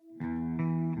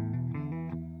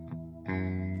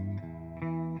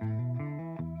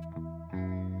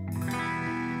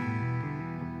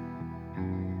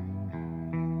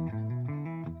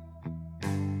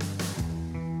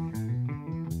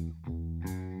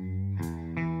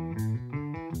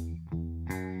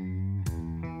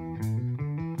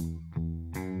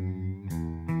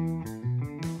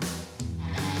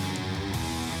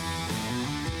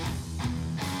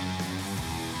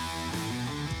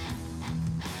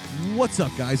What's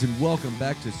up, guys, and welcome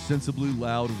back to Sensibly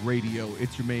Loud Radio.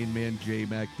 It's your main man,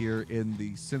 J-Mac, here in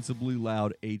the Sensibly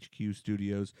Loud HQ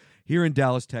studios here in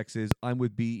Dallas, Texas. I'm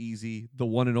with B-Eazy, the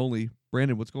one and only.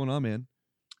 Brandon, what's going on, man?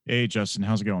 Hey, Justin,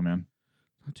 how's it going, man?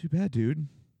 Not too bad, dude.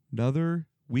 Another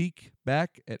week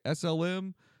back at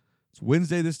SLM. It's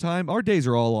Wednesday this time. Our days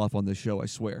are all off on this show, I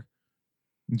swear.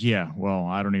 Yeah, well,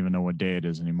 I don't even know what day it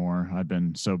is anymore. I've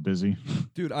been so busy.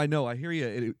 Dude, I know. I hear you.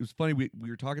 It was funny. We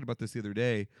were talking about this the other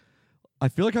day. I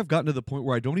feel like I've gotten to the point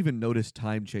where I don't even notice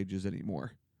time changes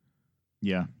anymore.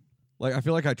 Yeah. Like, I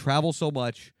feel like I travel so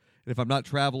much, and if I'm not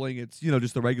traveling, it's,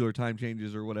 just the regular time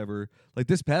changes or whatever. Like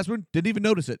this past one, didn't even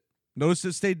notice it. Noticed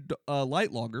it stayed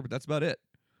light longer, but that's about it.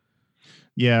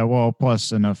 Yeah, well,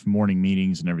 plus enough morning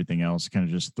meetings and everything else kind of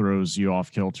just throws you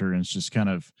off kilter. And it's just kind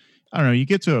of, I don't know, you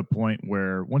get to a point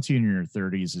where once you're in your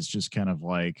 30s, it's just kind of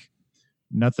like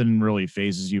nothing really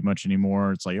phases you much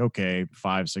anymore. It's like, okay,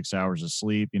 5-6 hours of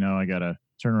sleep, I got to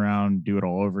turn around, do it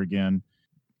all over again.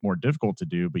 More difficult to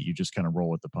do, but you just kind of roll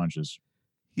with the punches.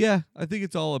 Yeah, I think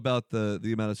it's all about the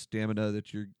amount of stamina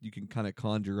that you can kind of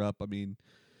conjure up. I mean,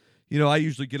 I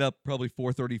usually get up probably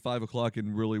 4:30, 5 o'clock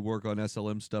and really work on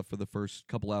SLM stuff for the first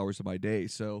couple hours of my day.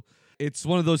 So it's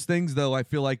one of those things, though. I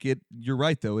feel like you're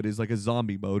right, though. It is like a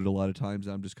zombie mode a lot of times.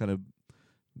 I'm just kind of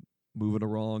moving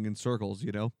along in circles,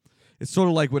 It's sort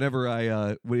of like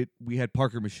whenever we had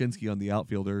Parker Mashinsky on the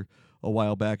outfielder a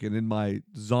while back, and in my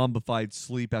zombified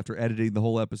sleep after editing the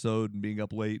whole episode and being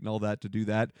up late and all that to do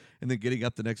that, and then getting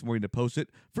up the next morning to post it,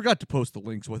 forgot to post the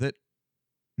links with it.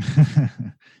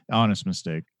 Honest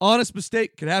mistake. Honest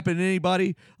mistake. Could happen to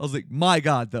anybody. I was like, my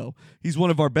God, though. He's one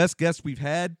of our best guests we've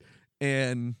had,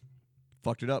 and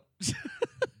fucked it up.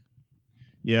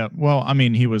 Yeah, well, I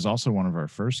mean, he was also one of our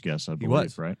first guests, I believe, He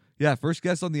was. Right? Yeah, first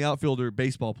guest on the outfielder,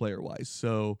 baseball player-wise.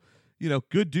 So,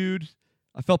 good dude.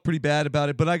 I felt pretty bad about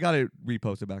it, but I got it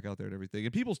reposted back out there and everything.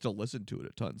 And people still listen to it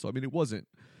a ton. So, I mean,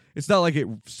 it's not like it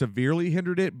severely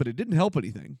hindered it, but it didn't help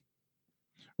anything.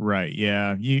 Right,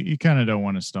 yeah. You kind of don't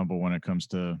want to stumble when it comes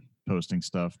to posting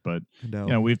stuff, but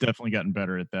we've definitely gotten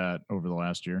better at that over the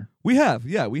last year. We have,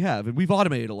 and we've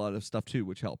automated a lot of stuff too,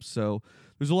 which helps. So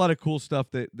there's a lot of cool stuff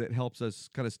that helps us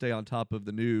kind of stay on top of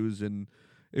the news. And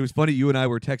it was funny, you and I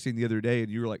were texting the other day,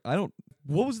 and you were like,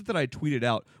 what was it that I tweeted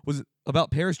out? Was it about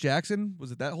Paris Jackson?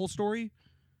 Was it that whole story?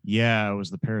 Yeah, it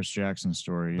was the Paris Jackson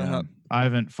story. Yeah. I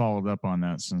haven't followed up on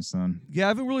that since then. Yeah, I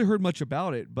haven't really heard much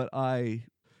about it, but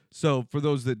so for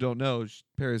those that don't know,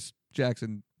 Paris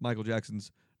Jackson, Michael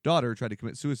Jackson's daughter, tried to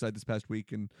commit suicide this past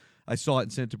week, and I saw it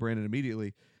and sent it to Brandon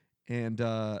immediately. And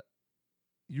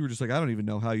you were just like, I don't even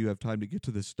know how you have time to get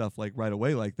to this stuff like right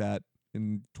away like that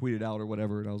and tweet it out or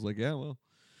whatever. And I was like, yeah, well,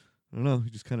 I don't know. You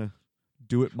just kind of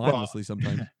do it mindlessly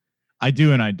sometimes. I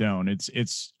do and I don't.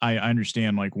 I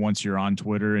understand, like, once you're on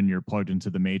Twitter and you're plugged into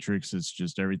the matrix, it's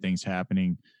just everything's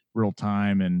happening real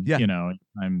time. And,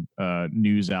 I'm a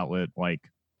news outlet like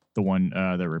the one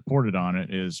that reported on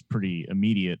it is pretty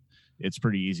immediate. It's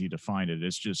pretty easy to find it.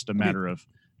 It's just a matter of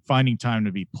finding time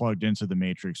to be plugged into the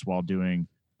matrix while doing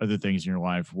other things in your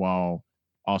life, while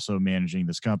also managing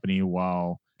this company,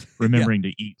 while remembering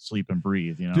to eat, sleep, and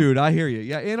breathe. Dude, I hear you.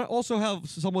 Yeah, and also have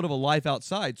somewhat of a life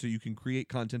outside, so you can create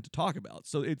content to talk about.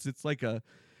 So it's like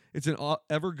it's an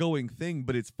ever going thing.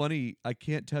 But it's funny. I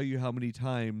can't tell you how many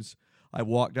times I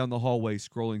walk down the hallway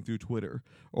scrolling through Twitter,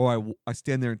 or I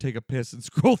stand there and take a piss and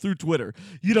scroll through Twitter.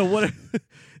 What?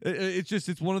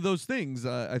 It's one of those things.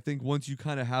 I think once you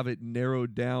kind of have it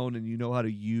narrowed down and you know how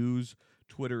to use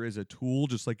Twitter as a tool,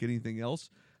 just like anything else,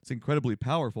 it's incredibly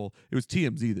powerful. It was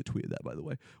TMZ that tweeted that, by the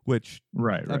way, which,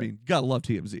 right. I mean, gotta love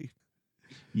TMZ.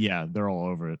 Yeah, they're all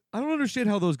over it. I don't understand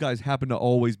how those guys happen to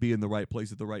always be in the right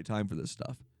place at the right time for this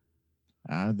stuff.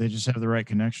 They just have the right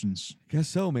connections. Guess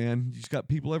so, man. You just got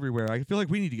people everywhere. I feel like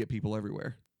we need to get people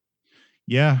everywhere.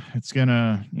 Yeah, it's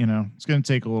gonna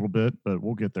take a little bit, but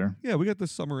we'll get there. Yeah, we got the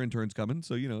summer interns coming,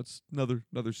 so it's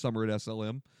another summer at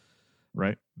SLM.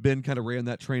 Right. Ben kind of ran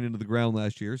that train into the ground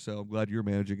last year, so I'm glad you're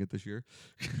managing it this year.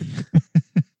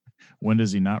 When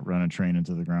does he not run a train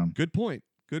into the ground? Good point.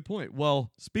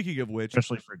 Well, speaking of which,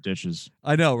 especially for dishes.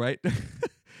 I know, right?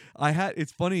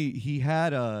 It's funny, he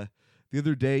had the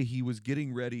other day he was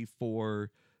getting ready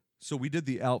so we did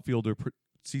the outfielder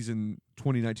season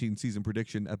 2019 season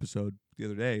prediction episode the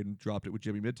other day and dropped it with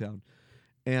Jimmy Midtown.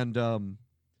 And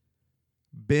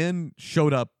Ben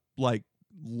showed up like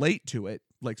late to it,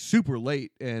 like super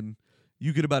late, and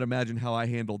you could about imagine how I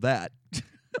handled that.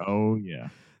 Oh yeah.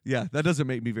 Yeah, that doesn't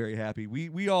make me very happy.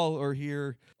 We all are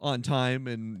here on time,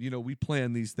 and we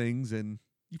plan these things, and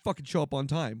you fucking show up on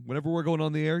time. Whenever we're going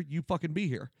on the air, you fucking be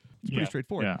here. It's pretty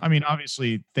straightforward. Yeah. I mean,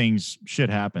 obviously shit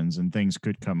happens and things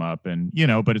could come up and,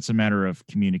 but it's a matter of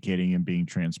communicating and being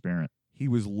transparent. He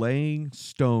was laying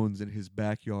stones in his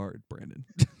backyard, Brandon.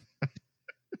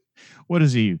 What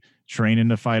is he training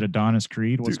to fight Adonis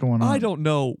Creed? What's going on? I don't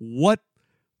know what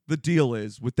the deal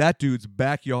is with that dude's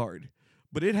backyard,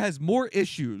 but it has more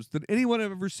issues than anyone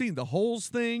I've ever seen. The holes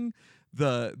thing,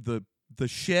 the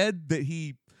shed that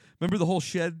remember the whole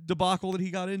shed debacle that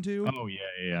he got into? Oh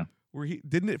yeah. Where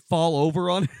didn't it fall over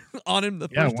on him the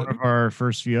first one time? of our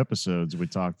first few episodes we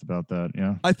talked about that.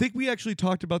 Yeah. I think we actually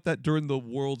talked about that during the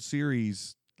World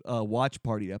Series watch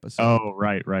party episode. Oh,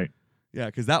 right. Yeah,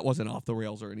 because that wasn't off the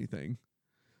rails or anything.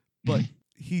 But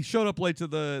he showed up late to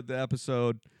the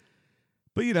episode.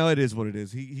 But, it is what it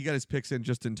is. He got his picks in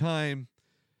just in time.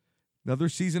 Another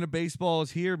season of baseball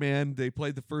is here, man. They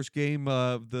played the first game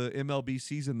of the MLB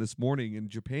season this morning in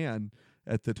Japan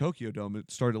at the Tokyo Dome.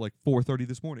 It started at like 4:30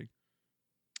 this morning.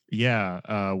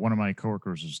 Yeah, one of my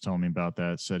coworkers was telling me about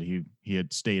that. Said he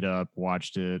had stayed up,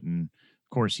 watched it, and of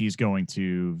course he's going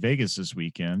to Vegas this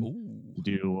weekend to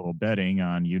do a little betting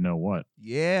on what.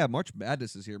 Yeah, March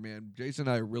Madness is here, man. Jason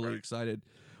and I are really excited.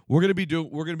 We're gonna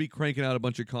be cranking out a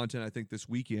bunch of content. I think this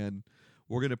weekend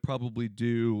we're gonna probably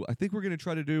we're gonna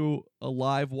try to do a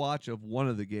live watch of one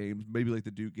of the games, maybe like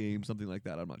the Duke game, something like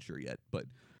that. I'm not sure yet, but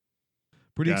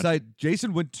pretty excited.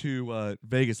 Jason went to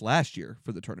Vegas last year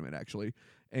for the tournament actually,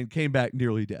 and came back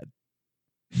nearly dead.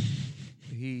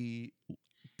 He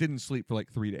didn't sleep for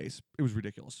like 3 days. It was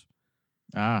ridiculous.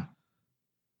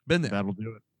 Been there. That'll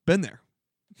do it. Been there.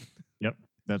 Yep.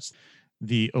 That's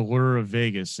the allure of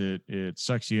Vegas. It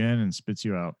sucks you in and spits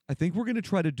you out. I think we're going to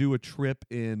try to do a trip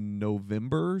in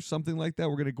November, something like that.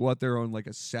 We're going to go out there on like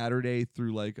a Saturday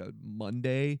through like a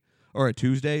Monday or a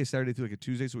Tuesday, Saturday through like a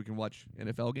Tuesday so we can watch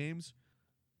NFL games.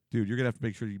 Dude, you're going to have to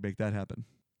make sure you make that happen.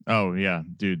 Oh, yeah.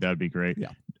 Dude, that'd be great.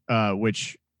 Yeah.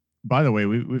 Which, by the way,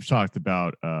 we've talked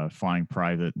about flying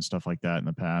private and stuff like that in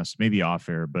the past, maybe off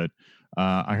air, but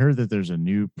I heard that there's a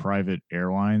new private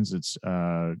airlines that's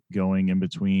going in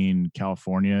between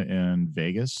California and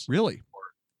Vegas. Really?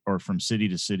 Or from city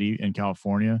to city in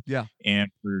California. Yeah.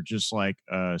 And for just like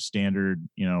a standard,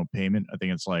 payment, I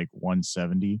think it's like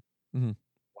 $170 one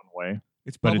way.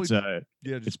 It's probably,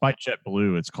 it's by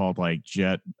JetBlue. It's called like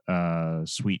Jet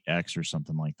Suite X or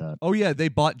something like that. Oh yeah, they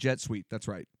bought Jet Suite. That's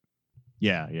right.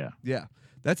 Yeah.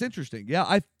 That's interesting.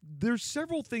 Yeah, there's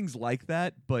several things like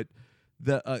that, but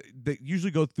they usually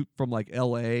go from like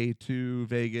L.A. to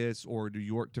Vegas or New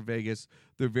York to Vegas.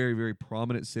 They're very, very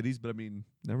prominent cities, but I mean,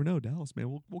 never know. Dallas,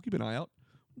 man, we'll keep an eye out.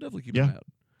 We'll definitely keep an eye out.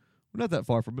 We're not that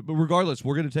far from it, but regardless,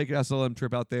 we're gonna take an SLM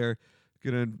trip out there.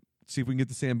 Gonna see if we can get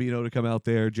the Sambino to come out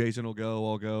there. Jason will go.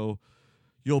 I'll go.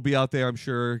 You'll be out there, I'm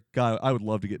sure. God, I would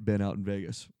love to get Ben out in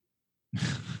Vegas.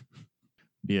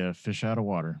 Be a fish out of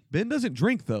water. Ben doesn't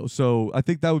drink, though, so I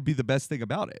think that would be the best thing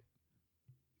about it.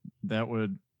 That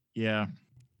would, yeah.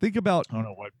 Think about... I don't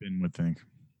know what Ben would think.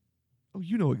 Oh,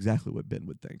 you know exactly what Ben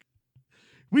would think.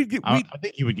 I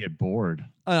think he would get bored.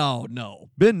 Oh, no.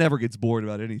 Ben never gets bored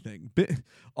about anything.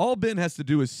 All Ben has to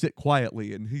do is sit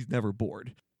quietly, and he's never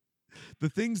bored. The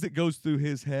things that goes through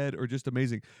his head are just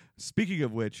amazing. Speaking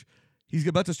of which, he's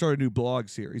about to start a new blog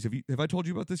series. Have I told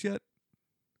you about this yet?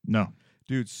 No.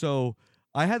 Dude, so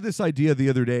I had this idea the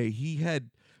other day.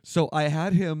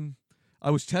 I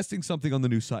was testing something on the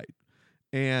new site,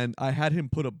 and I had him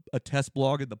put a test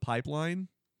blog in the pipeline,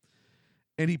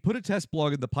 and he put a test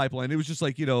blog in the pipeline. It was just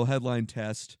like, headline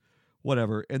test,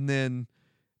 whatever. And then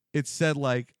it said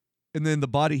and then the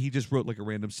body, he just wrote like a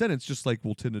random sentence, just like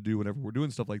we'll tend to do whenever we're doing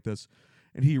stuff like this.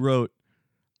 And he wrote,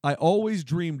 I always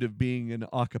dreamed of being an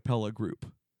a cappella group.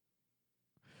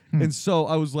 And so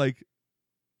I was like,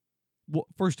 well,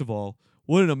 first of all,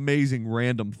 what an amazing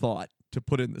random thought to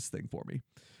put in this thing for me.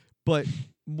 But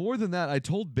more than that, I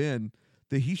told Ben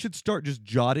that he should start just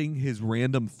jotting his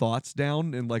random thoughts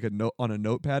down in like on a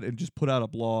notepad and just put out a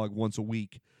blog once a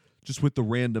week just with the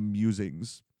random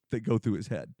musings that go through his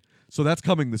head. So that's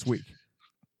coming this week.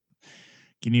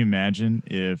 Can you imagine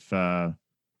if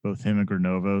both him and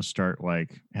Granovo start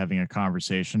like having a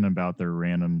conversation about their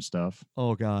random stuff?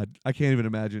 Oh God, I can't even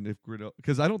imagine if Granovo,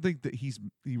 because I don't think that he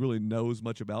really knows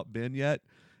much about Ben yet,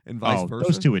 and vice versa.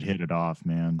 Those two would hit it off,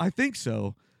 man. I think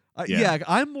so. Yeah,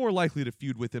 I'm more likely to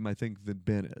feud with him, I think, than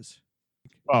Ben is.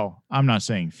 Well, I'm not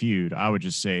saying feud. I would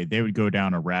just say they would go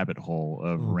down a rabbit hole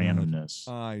of randomness.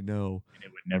 God. I know. And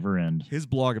it would never end. His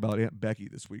blog about Aunt Becky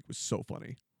this week was so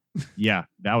funny. Yeah,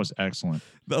 that was excellent.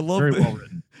 Very well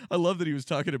written. I love that he was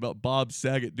talking about Bob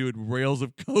Saget doing rails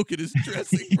of coke in his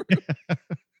dressing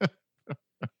room.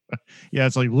 Yeah,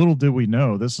 it's like, little did we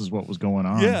know this is what was going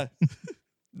on. Yeah,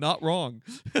 not wrong.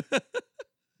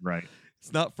 Right.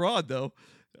 It's not fraud though.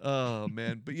 Oh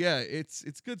man, but yeah, it's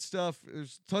good stuff.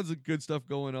 There's tons of good stuff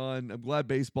going on. I'm glad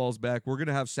baseball's back. We're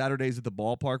gonna have Saturdays at the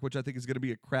ballpark, which I think is gonna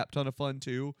be a crap ton of fun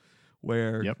too.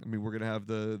 Where Yep. I mean, we're gonna have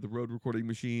the road recording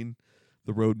machine,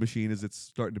 the road machine as it's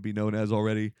starting to be known as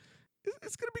already.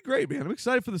 It's gonna be great, man. I'm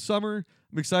excited for the summer.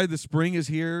 I'm excited the spring is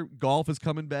here. Golf is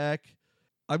coming back.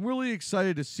 I'm really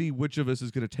excited to see which of us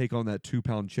is gonna take on that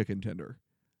 2-pound chicken tender.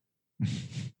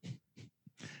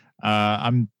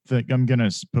 I'm gonna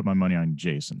put my money on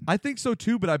Jason. I think so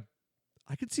too, but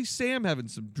I could see Sam having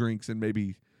some drinks and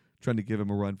maybe trying to give him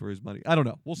a run for his money. I don't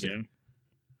know. We'll see. Yeah.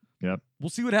 Yep. We'll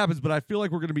see what happens, but I feel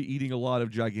like we're going to be eating a lot of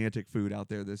gigantic food out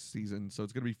there this season, so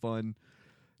it's going to be fun.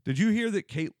 Did you hear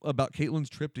that about Caitlin's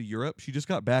trip to Europe? She just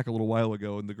got back a little while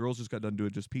ago, and the girls just got done doing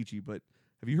Just Peachy, but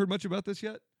have you heard much about this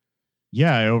yet?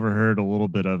 Yeah, I overheard a little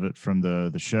bit of it from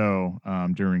the show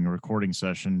during a recording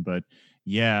session, but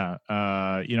yeah,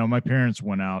 my parents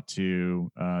went out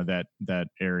to that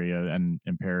area and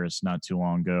in Paris not too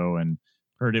long ago, and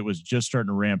heard it was just starting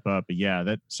to ramp up. But yeah,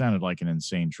 that sounded like an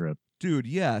insane trip. Dude,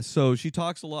 yeah. So she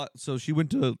talks a lot. So she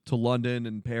went to London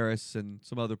and Paris and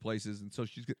some other places, and so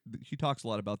she talks a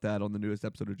lot about that on the newest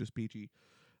episode of Just Peachy.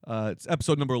 It's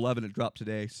episode number 11. It dropped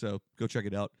today, so go check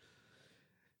it out.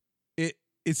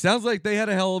 It sounds like they had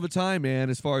a hell of a time,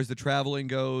 man, as far as the traveling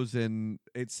goes, and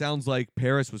it sounds like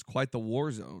Paris was quite the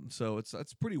war zone. So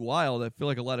that's pretty wild. I feel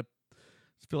like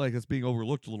that's being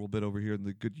overlooked a little bit over here in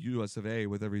the good U.S. of A.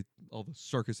 with all the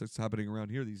circus that's happening around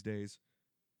here these days.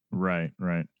 Right.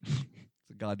 It's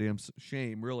a goddamn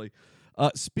shame, really.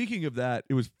 Speaking of that,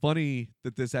 it was funny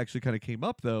that this actually kind of came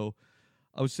up, though.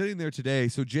 I was sitting there today.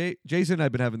 So Jason and I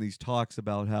have been having these talks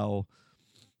about how,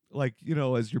 like,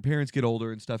 as your parents get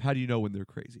older and stuff, how do you know when they're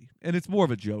crazy? And it's more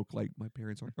of a joke, like my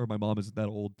parents aren't, or my mom isn't that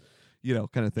old,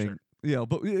 kind of thing. Sure.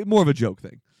 But more of a joke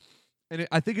thing. And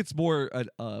I think it's more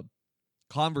a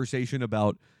conversation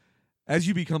about, as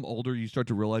you become older, you start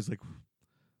to realize, like,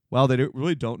 wow, they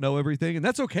really don't know everything. And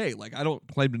that's okay. Like, I don't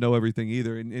claim to know everything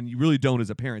either. And you really don't as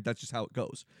a parent. That's just how it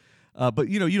goes. But,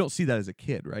 you don't see that as a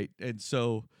kid, right? And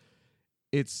so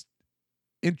it's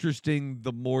interesting.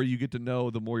 The more you get to know,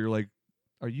 the more you're like,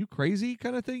 are you crazy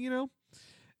kind of thing,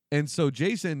 And so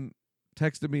Jason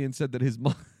texted me and said that his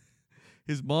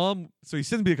mom, so he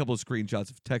sends me a couple of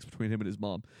screenshots of text between him and his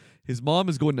mom. His mom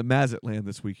is going to Mazatlan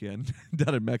this weekend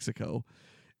down in Mexico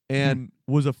and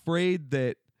was afraid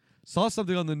that, saw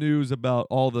something on the news about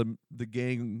all the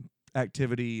gang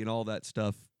activity and all that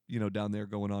stuff, down there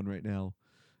going on right now,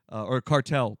 or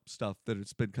cartel stuff that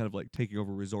it's been kind of like taking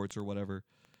over resorts or whatever.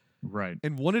 Right.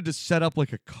 And wanted to set up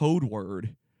like a code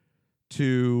word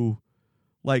to,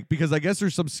 like, because I guess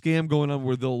there's some scam going on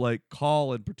where they'll like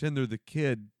call and pretend they're the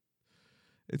kid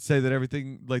and say that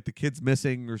everything, like, the kid's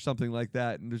missing or something like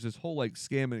that. And there's this whole like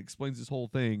scam, and it explains this whole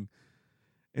thing.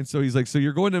 And so he's like, so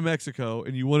you're going to Mexico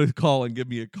and you want to call and give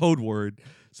me a code word.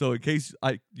 So in case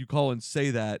you call and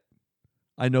say that,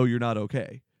 I know you're not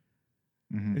okay.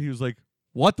 Mm-hmm. And he was like,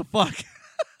 what the fuck?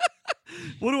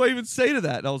 What do I even say to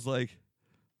that? And I was like,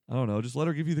 I don't know. Just let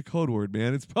her give you the code word,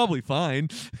 man. It's probably fine.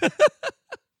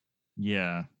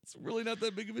 Yeah. It's really not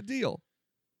that big of a deal.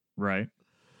 Right.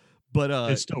 But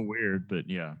it's still weird, but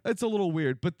yeah. It's a little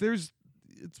weird. But it's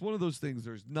one of those things.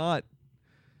 There's not,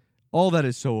 all that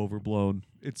is so overblown.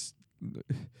 The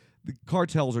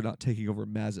cartels are not taking over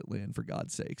Mazatlan, for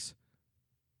God's sakes.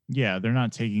 Yeah, they're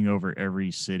not taking over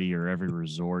every city or every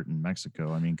resort in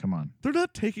Mexico. I mean, come on. They're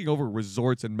not taking over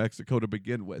resorts in Mexico to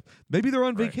begin with. Maybe they're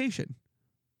on vacation.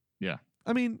 Yeah.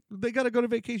 I mean, they got to go to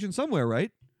vacation somewhere,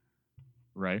 right?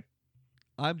 Right.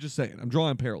 I'm just saying. I'm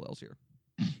drawing parallels here.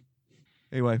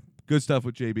 Anyway, good stuff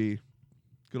with JB.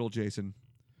 Good old Jason.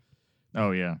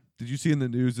 Oh, yeah. Did you see in the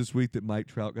news this week that Mike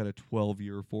Trout got a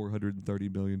 12-year,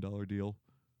 $430 million deal?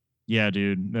 Yeah,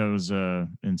 dude. That was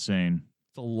insane.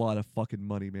 It's a lot of fucking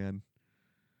money, man.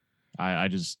 I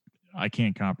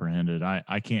can't comprehend it.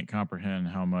 I can't comprehend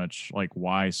how much, like,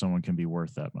 why someone can be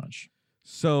worth that much.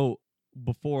 So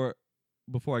before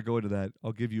I go into that,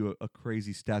 I'll give you a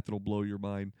crazy stat that'll blow your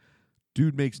mind.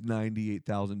 Dude makes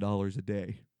 $98,000 a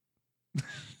day.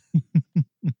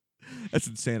 That's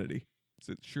insanity. It's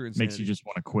sure insanity. Makes you just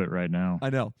want to quit right now. I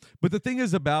know. But the thing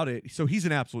is about it, so he's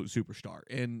an absolute superstar.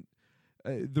 And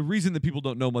the reason that people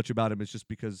don't know much about him is just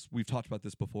because we've talked about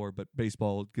this before, but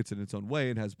baseball gets in its own way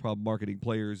and has a problem marketing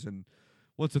players and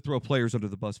wants to throw players under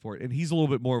the bus for it. And he's a little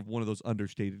bit more of one of those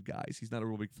understated guys. He's not a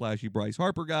real big flashy Bryce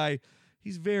Harper guy.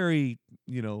 He's very,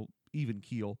 even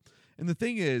keel. And the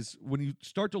thing is, when you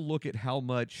start to look at how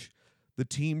much the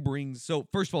team brings, so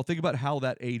first of all, think about how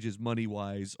that ages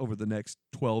money-wise over the next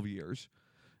 12 years.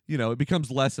 It becomes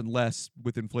less and less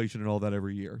with inflation and all that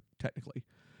every year, technically.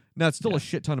 Now, it's still a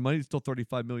shit ton of money. It's still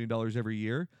 $35 million every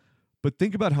year. But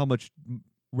think about how much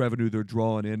revenue they're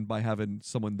drawing in by having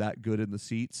someone that good in the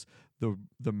seats.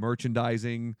 The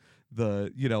merchandising,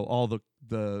 all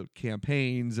the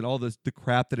campaigns and all the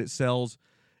crap that it sells.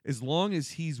 As long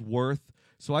as he's worth.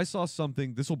 So I saw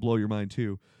something. This will blow your mind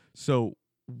too. So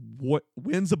what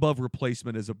wins above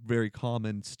replacement is a very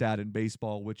common stat in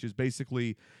baseball, which is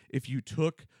basically if you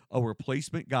took a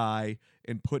replacement guy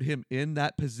and put him in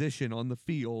that position on the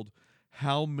field,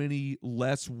 how many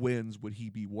less wins would he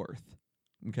be worth?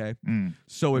 Okay.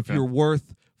 So if you're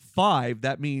worth 5,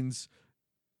 that means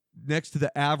next to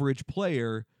the average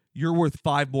player, you're worth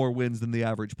 5 more wins than the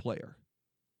average player.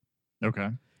 Okay.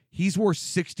 He's worth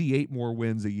 68 more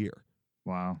wins a year.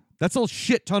 Wow. That's a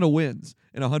shit ton of wins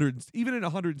in 100, even in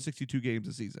 162 games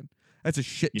a season. That's a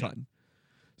shit ton.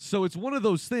 So it's one of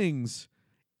those things.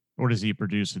 Or does he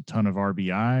produce a ton of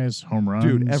RBIs, home runs?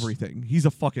 Dude, everything. He's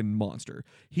a fucking monster.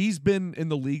 He's been in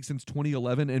the league since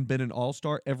 2011 and been an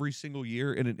all-star every single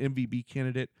year and an MVP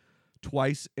candidate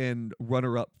twice and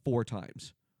runner-up 4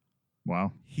 times.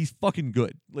 Wow. He's fucking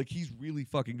good. Like, he's really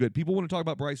fucking good. People want to talk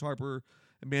about Bryce Harper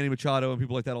and Manny Machado and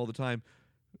people like that all the time.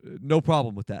 No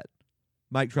problem with that.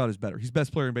 Mike Trout is better. He's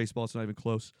best player in baseball. It's not even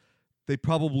close. They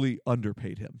probably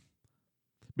underpaid him.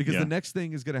 Because the next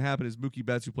thing is going to happen is Mookie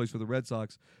Betts, who plays for the Red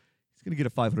Sox, he's going to get a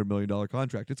 $500 million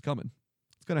contract. It's coming.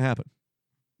 It's going to happen.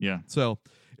 Yeah. So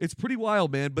it's pretty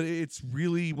wild, man. But it's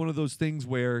really one of those things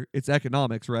where it's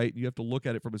economics, right? You have to look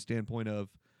at it from a standpoint of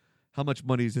how much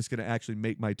money is this going to actually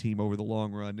make my team over the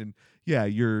long run? And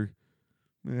you're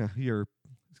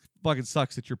fucking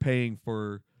sucks that you're paying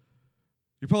for.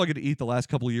 You're probably going to eat the last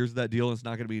couple of years of that deal, and it's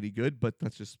not going to be any good, but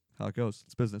that's just how it goes.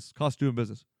 It's business. Cost doing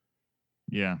business.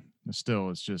 Yeah. Still,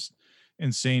 it's just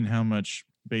insane how much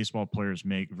baseball players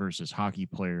make versus hockey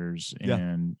players.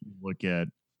 And look at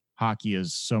hockey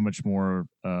as so much more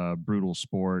brutal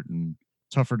sport and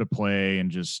tougher to play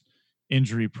and just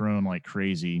injury prone like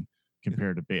crazy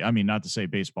compared to, I mean, not to say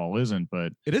baseball isn't,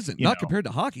 but it isn't. Not compared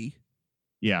to hockey.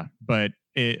 Yeah. But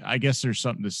I guess there's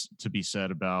something to be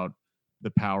said about the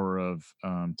power of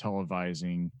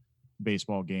televising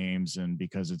baseball games, and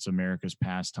because it's America's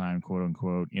pastime, quote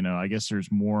unquote, I guess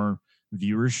there's more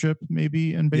viewership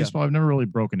maybe in baseball. I've never really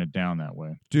broken it down that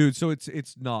way, dude. So it's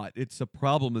a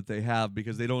problem that they have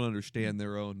because they don't understand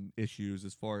their own issues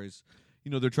as far as,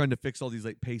 they're trying to fix all these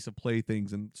like pace of play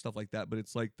things and stuff like that. But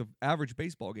it's like the average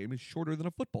baseball game is shorter than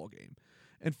a football game.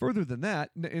 And further than that,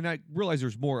 and I realize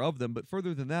there's more of them, but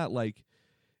further than that, like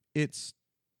it's,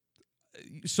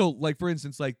 so like for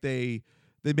instance, like they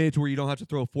made it to where you don't have to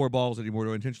throw 4 balls anymore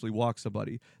to intentionally walk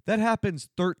somebody. That happens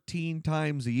 13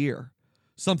 times a year,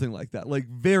 something like that, like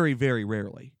very, very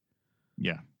rarely.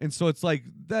 Yeah. And so it's like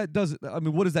that doesn't, I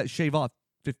mean, what does that shave off?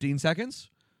 15 seconds,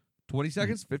 20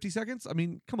 seconds, 50 seconds? I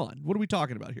mean, come on. What are we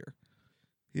talking about here?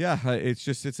 Yeah.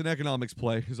 It's an economics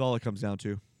play is all it comes down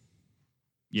to.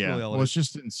 Yeah. Well, it's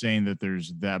just insane that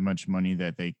there's that much money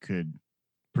that they could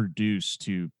produce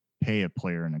to pay a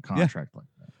player in a contract like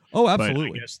that. Oh,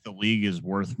 absolutely. But I guess the league is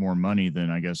worth more money than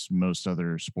I guess most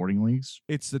other sporting leagues.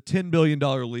 It's the $10 billion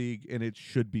league, and it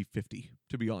should be 50.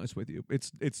 To be honest with you,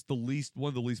 it's one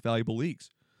of the least valuable leagues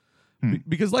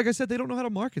because, like I said, they don't know how to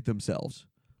market themselves.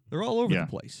 They're all over the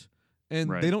place,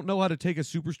 and they don't know how to take a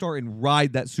superstar and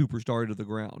ride that superstar into the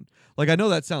ground. Like, I know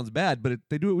that sounds bad, but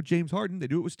they do it with James Harden. They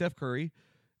do it with Steph Curry,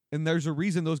 and there's a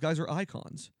reason those guys are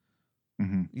icons.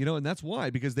 And that's why,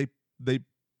 because they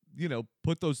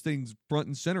put those things front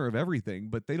and center of everything,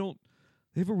 but they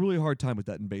have a really hard time with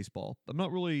that in baseball. I'm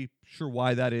not really sure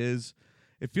why that is.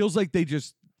 It feels like they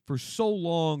just, for so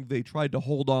long, they tried to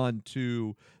hold on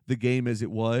to the game as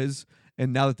it was,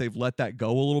 and now that they've let that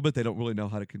go a little bit, they don't really know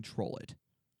how to control it.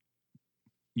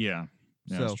 Yeah,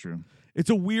 that's true. It's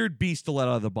a weird beast to let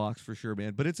out of the box for sure,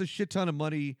 man, but it's a shit ton of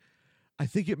money. I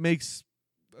think it makes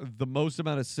the most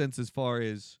amount of sense as far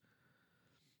as,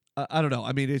 I don't know.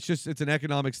 I mean, it's an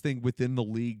economics thing within the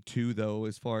league too, though,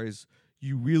 as far as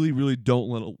you really, really don't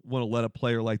want to let a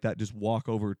player like that just walk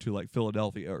over to like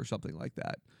Philadelphia or something like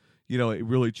that. It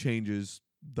really changes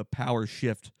the power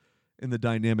shift in the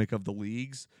dynamic of the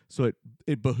leagues. So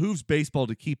it behooves baseball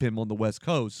to keep him on the West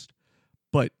Coast,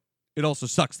 but it also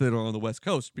sucks that they're on the West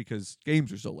Coast because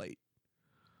games are so late.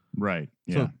 Right.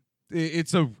 Yeah.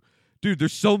 So dude,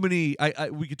 there's so many.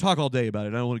 We could talk all day about it.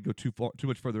 I don't want to go too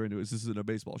much further into it. This isn't a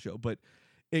baseball show, but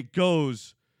it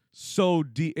goes so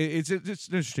deep. It's an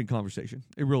interesting conversation.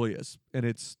 It really is, and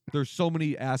there's so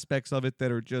many aspects of it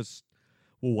that are just,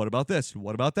 well, what about this?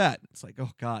 What about that? It's like,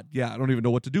 oh God, yeah, I don't even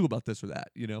know what to do about this or that.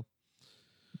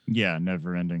 Yeah,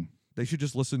 never ending. They should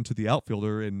just listen to the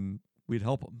outfielder, and we'd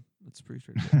help them. That's pretty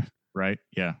straightforward. Right?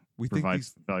 Yeah. We think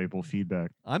Provides valuable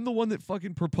feedback. I'm the one that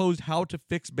fucking proposed how to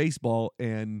fix baseball,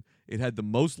 and it had the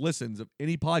most listens of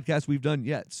any podcast we've done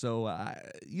yet. So,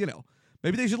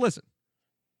 maybe they should listen.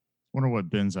 Wonder what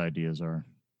Ben's ideas are.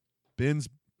 Ben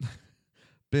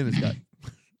has got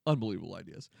unbelievable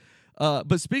ideas.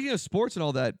 But speaking of sports and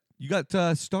all that, you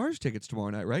got Stars tickets tomorrow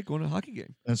night, right? Going to a hockey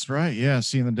game. That's right. Yeah,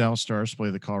 seeing the Dallas Stars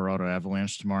play the Colorado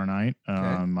Avalanche tomorrow night.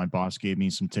 Okay. My boss gave me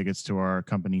some tickets to our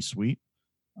company suite.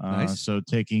 Nice. So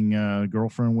taking a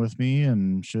girlfriend with me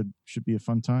and should be a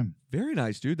fun time. Very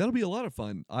nice, dude. That'll be a lot of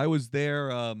fun. I was there.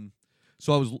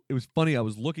 It was funny. I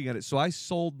was looking at it. So I'll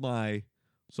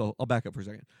back up for a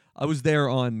second. I was there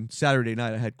on Saturday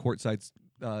night. I had courtside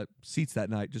seats that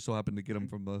night. Just so happened to get them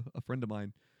from a friend of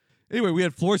mine. Anyway, we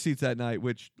had floor seats that night,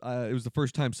 which it was the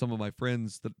first time some of my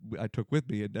friends that I took with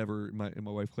me had never, and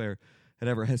my wife Claire,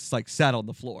 has sat on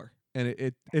the floor, and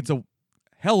it's a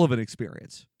hell of an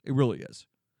experience. It really is.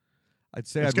 I'd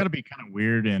say it's got to be kind of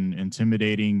weird and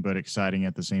intimidating, but exciting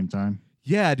at the same time.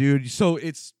 Yeah, dude. So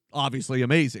it's obviously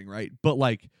amazing, right? But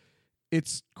like,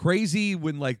 it's crazy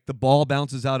when like the ball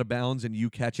bounces out of bounds and you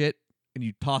catch it and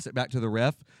you toss it back to the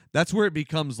ref. That's where it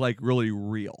becomes like really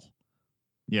real.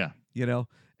 Yeah.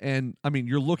 And I mean,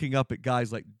 you're looking up at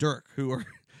guys like Dirk who are,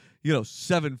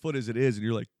 7 foot as it is, and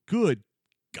you're like, good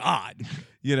God,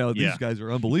 these guys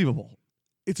are unbelievable.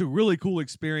 It's a really cool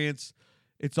experience.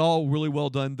 It's all really well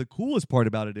done. The coolest part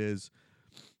about it is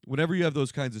whenever you have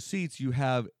those kinds of seats, you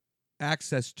have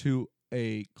access to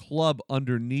a club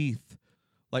underneath,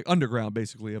 like underground,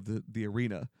 basically, of the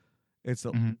arena. It's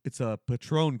a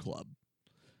Patron club.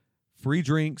 Free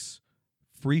drinks,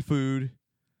 free food,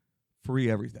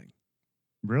 free everything.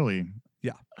 Really?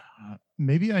 Yeah.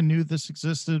 Maybe I knew this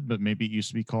existed, but maybe it used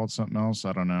to be called something else.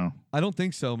 I don't know. I don't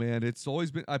think so, man. It's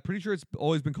always been. I'm pretty sure it's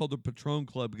always been called the Patron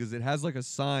Club because it has like a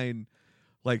sign,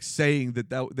 like saying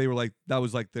that they were like that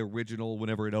was like the original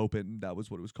whenever it opened. That was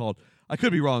what it was called. I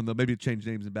could be wrong though. Maybe it changed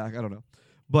names and back. I don't know.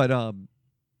 But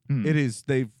it is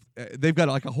they've got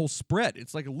like a whole spread.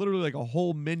 It's like literally like a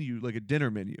whole menu, like a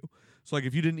dinner menu. So like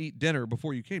if you didn't eat dinner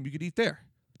before you came, you could eat there.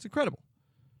 It's incredible.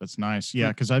 That's nice. Yeah,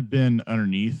 because I've been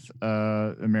underneath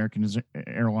American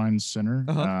Airlines Center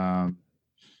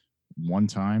one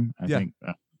time. I think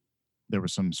there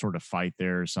was some sort of fight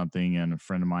there or something, and a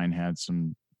friend of mine had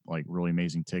some like really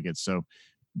amazing tickets. So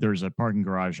there's a parking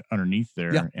garage underneath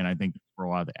there, and I think for a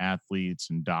lot of the athletes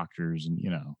and doctors and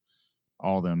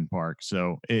all them park.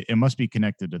 So it must be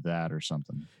connected to that or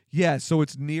something. Yeah, so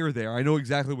it's near there. I know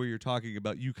exactly what you're talking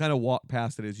about. You kind of walk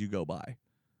past it as you go by,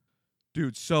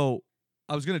 dude. So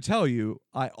I was going to tell you,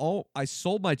 I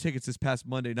sold my tickets this past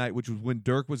Monday night, which was when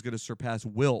Dirk was going to surpass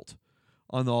Wilt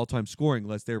on the all-time scoring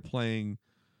list. They were playing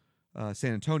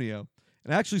San Antonio.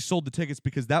 And I actually sold the tickets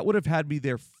because that would have had me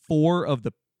there 4 of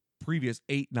the previous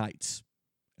 8 nights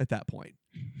at that point.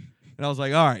 And I was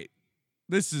like, all right,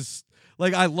 this is,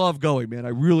 like, I love going, man. I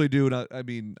really do.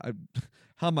 And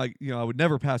I would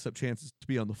never pass up chances to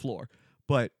be on the floor.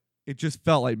 But it just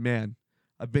felt like, man,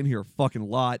 I've been here a fucking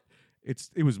lot.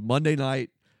 It was Monday night.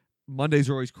 Mondays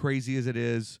are always crazy as it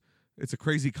is. It's a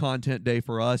crazy content day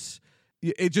for us.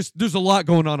 There's a lot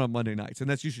going on Monday nights, and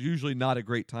that's usually not a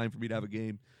great time for me to have a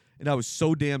game. And I was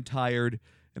so damn tired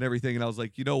and everything, and I was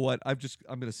like, you know what? I'm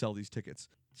going to sell these tickets.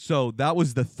 So that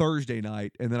was the Thursday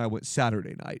night, and then I went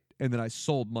Saturday night, and then I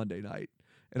sold Monday night,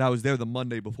 and I was there the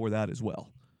Monday before that as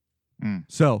well.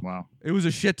 So wow. It was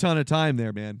a shit ton of time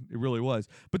there, man. It really was.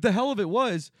 But the hell of it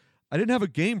was, I didn't have a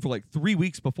game for like 3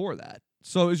 weeks before that.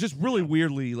 So it was just really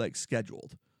weirdly like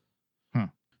scheduled. Huh.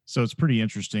 So it's pretty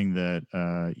interesting that,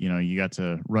 you got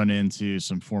to run into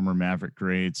some former Maverick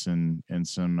greats and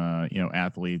some,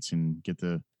 athletes and get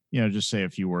to, just say a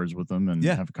few words with them and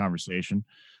have a conversation.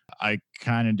 I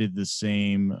kind of did the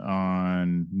same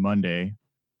on Monday.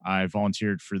 I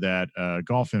volunteered for that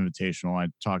golf invitational I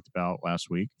talked about last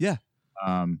week. Yeah.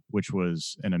 Which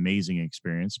was an amazing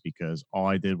experience because all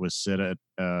I did was sit at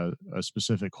a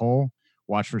specific hole,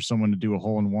 watch for someone to do a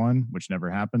hole in one, which never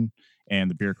happened,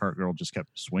 and the beer cart girl just kept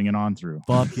swinging on through.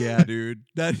 Fuck yeah, dude!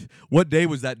 What day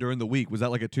was that during the week? Was that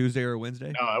like a Tuesday or a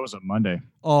Wednesday? No, that was a Monday.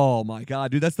 Oh my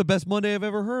god, dude, that's the best Monday I've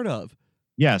ever heard of.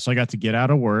 Yeah, so I got to get out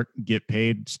of work, get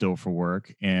paid still for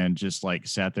work, and just like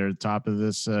sat there at the top of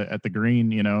this at the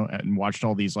green, and watched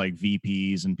all these like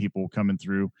VPs and people coming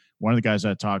through. One of the guys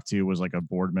I talked to was like a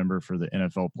board member for the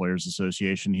NFL Players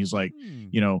Association. He's like,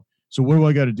 so what do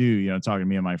I got to do? Talking to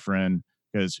me and my friend,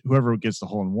 because whoever gets the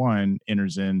hole in one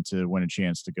enters in to win a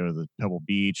chance to go to the Pebble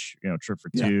Beach, trip for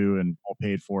 2 and all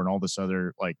paid for and all this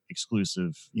other like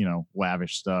exclusive,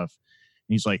 lavish stuff.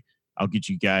 And he's like, I'll get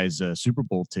you guys Super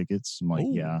Bowl tickets. I'm like,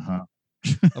 yeah, huh?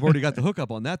 I've already got the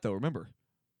hookup on that though. Remember?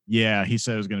 Yeah, he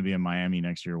said it was going to be in Miami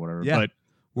next year or whatever. Yeah, but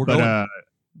we're going.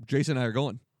 Jason and I are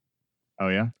going. Oh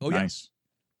yeah. Oh nice.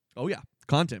 Yeah. Oh yeah.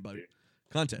 Content, buddy.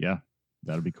 Content. Yeah,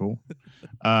 that'll be cool.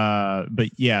 But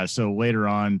yeah, so later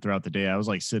on throughout the day, I was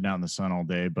like sitting out in the sun all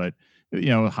day, but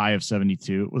high of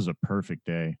 72. It was a perfect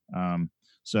day.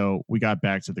 So we got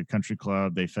back to the country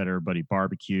club. They fed everybody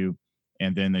barbecue,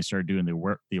 and then they started doing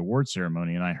the award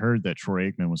ceremony. And I heard that Troy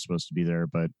Aikman was supposed to be there,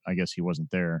 but I guess he wasn't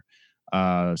there.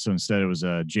 So instead, it was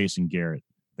Jason Garrett,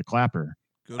 the Clapper,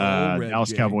 Good old Red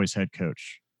Dallas Jay. Cowboys head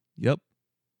coach. Yep.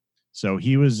 So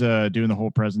he was doing the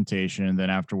whole presentation. And then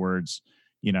afterwards,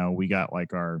 we got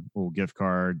like our little gift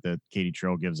card that Katie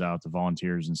Trail gives out to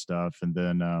volunteers and stuff. And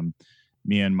then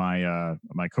me and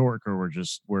my coworker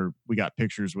we got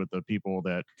pictures with the people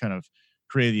that kind of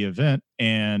created the event.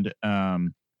 And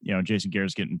Jason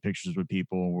Garrett's getting pictures with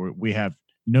people. We have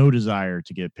no desire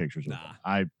to get pictures with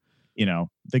him.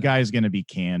 The guy is going to be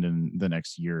canned in the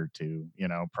next year or two,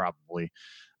 probably.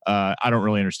 I don't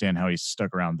really understand how he's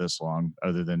stuck around this long,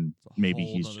 other than maybe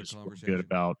he's just good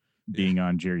about being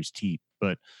on Jerry's teat.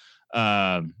 But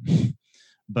then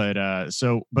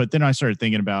I started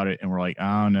thinking about it, and we're like,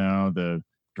 oh no, the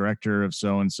director of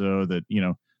so-and-so that,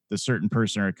 the certain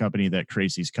person or a company that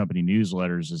creates these company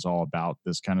newsletters is all about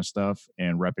this kind of stuff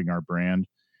and repping our brand.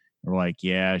 And we're like,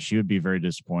 yeah, she would be very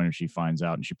disappointed if she finds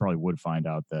out, and she probably would find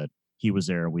out that he was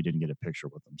there and we didn't get a picture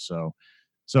with him. So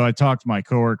I talked my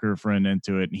coworker friend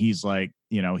into it, and he's like,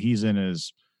 he's in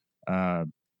his, I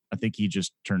think he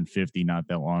just turned 50 not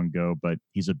that long ago, but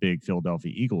he's a big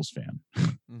Philadelphia Eagles fan.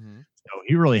 Mm-hmm. So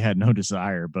he really had no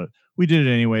desire, but we did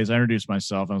it anyways. I introduced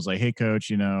myself. I was like, hey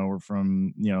coach, we're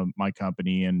from, my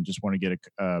company and just want to get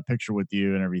a picture with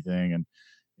you and everything.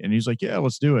 And he's like, yeah,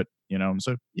 let's do it.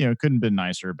 So, couldn't have been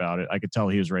nicer about it. I could tell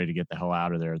he was ready to get the hell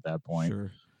out of there at that point.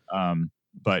 Sure.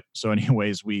 But so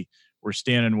anyways, we're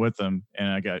standing with them, and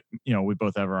I got, we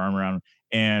both have our arm around him,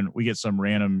 and we get some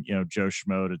random, Joe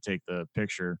Schmo to take the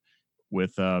picture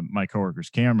with my coworker's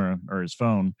camera or his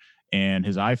phone, and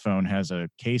his iPhone has a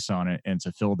case on it, and it's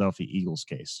a Philadelphia Eagles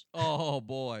case. Oh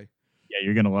boy. Yeah,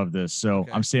 you're going to love this. So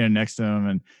okay. I'm standing next to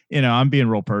him, and, I'm being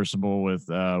real personable with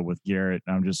Garrett.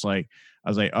 And I'm just like, I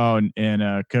was like, oh,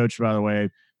 and coach, by the way,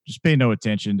 just pay no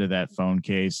attention to that phone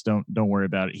case. Don't worry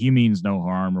about it. He means no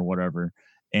harm or whatever.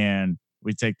 And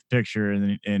we take the picture,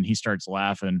 and he starts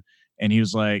laughing, and he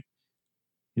was like,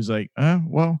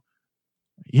 well,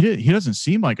 he doesn't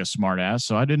seem like a smart ass,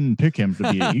 so I didn't pick him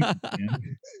to be an Eagles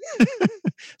fan.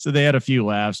 So they had a few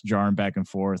laughs, jarring back and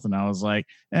forth, and I was like,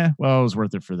 well, it was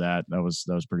worth it for that. That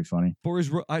was pretty funny. For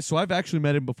his, so I've actually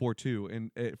met him before too,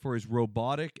 and for as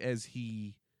robotic as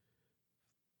he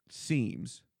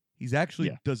seems, he's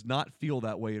actually does not feel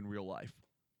that way in real life.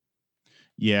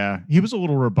 Yeah, he was a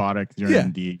little robotic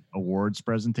during the awards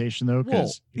presentation, though.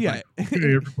 Because hey,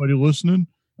 everybody listening,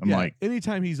 I'm like,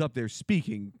 anytime he's up there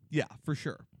speaking, for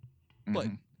sure. Mm-hmm. But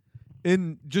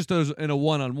in a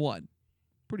one-on-one,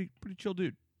 pretty chill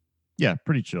dude. Yeah,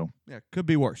 pretty chill. Yeah, could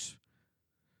be worse.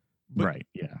 But right.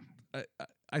 Yeah.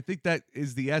 I think that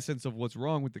is the essence of what's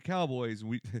wrong with the Cowboys.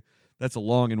 That's a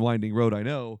long and winding road, I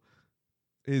know.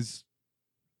 Is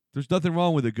there's nothing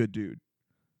wrong with a good dude,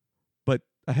 but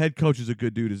a head coach is a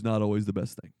good dude is not always the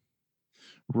best thing.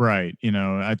 Right.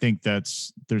 I think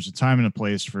there's a time and a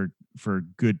place for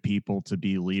good people to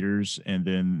be leaders. And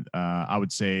then I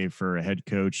would say for a head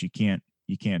coach, you can't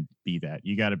be that.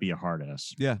 You got to be a hard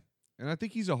ass. Yeah. And I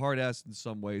think he's a hard ass in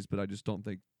some ways, but I don't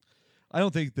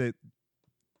think that.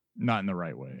 Not in the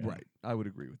right way. Yeah. Right. I would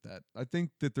agree with that. I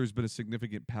think that there's been a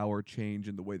significant power change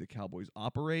in the way the Cowboys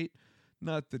operate.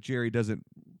 Not that Jerry doesn't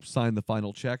sign the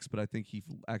final checks, but I think he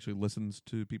actually listens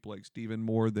to people like Steven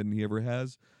more than he ever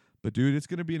has. But, dude, it's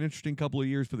going to be an interesting couple of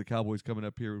years for the Cowboys coming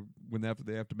up here when they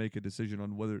have to make a decision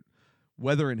on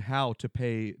whether and how to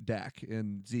pay Dak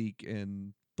and Zeke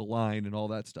and the line and all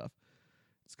that stuff.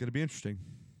 It's going to be interesting.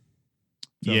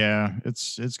 So, yeah,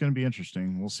 it's going to be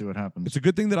interesting. We'll see what happens. It's a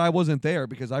good thing that I wasn't there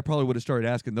because I probably would have started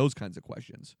asking those kinds of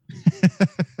questions.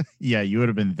 Yeah, you would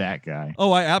have been that guy.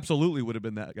 Oh, I absolutely would have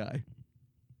been that guy.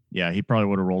 Yeah, he probably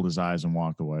would have rolled his eyes and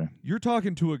walked away. You're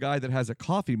talking to a guy that has a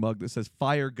coffee mug that says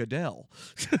 "Fire Goodell."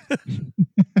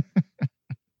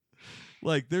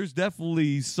 Like, there's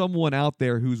definitely someone out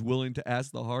there who's willing to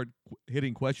ask the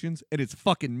hard-hitting questions, and it's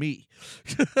fucking me.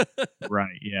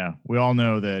 Right, yeah. We all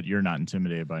know that you're not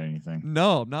intimidated by anything.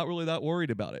 No, I'm not really that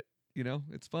worried about it.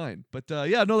 It's fine. But,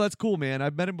 that's cool, man.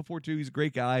 I've met him before, too. He's a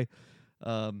great guy.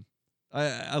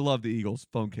 I love the Eagles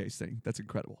phone case thing. That's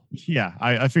incredible. Yeah,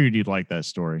 I figured you'd like that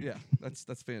story. Yeah,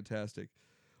 that's fantastic.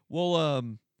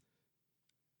 Well,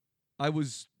 I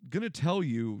was going to tell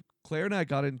you, Claire and I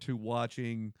got into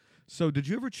watching So did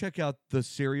you ever check out the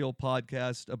Serial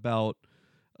podcast about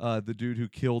the dude who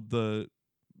killed the?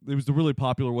 It was the really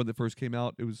popular one that first came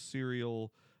out. It was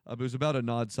Serial. It was about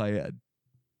Anad Syed.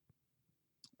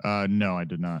 No, I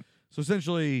did not. So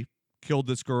essentially, killed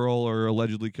this girl or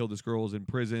allegedly killed this girl, was in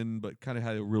prison, but kind of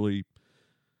had a really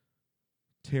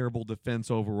terrible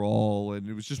defense overall, and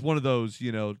it was just one of those,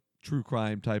 true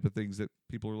crime type of things that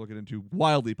people are looking into.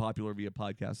 Wildly popular via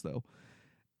podcast, though,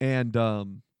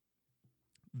 and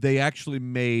they actually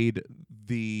made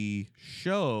the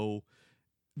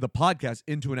podcast,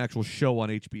 into an actual show on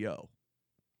HBO.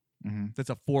 Mm-hmm. That's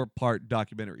a 4-part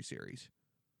documentary series.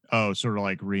 Oh, sort of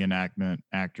like reenactment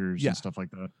actors and stuff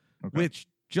like that. Okay. Which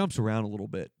jumps around a little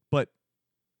bit, but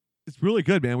it's really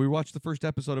good, man. We watched the first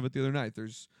episode of it the other night.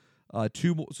 There's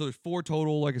 2 more, so there's 4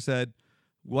 total. Like I said,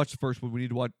 we watched the first one. We need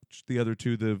to watch the other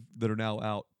 2 that are now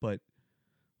out. But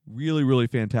really, really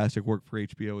fantastic work for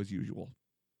HBO as usual.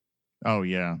 Oh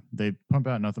yeah, they pump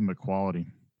out nothing but quality.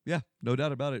 Yeah, no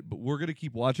doubt about it. But we're gonna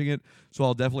keep watching it, so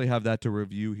I'll definitely have that to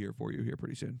review here for you here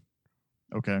pretty soon.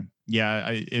 Okay. Yeah,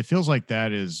 it feels like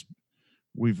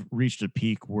we've reached a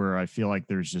peak where I feel like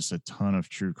there's just a ton of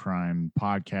true crime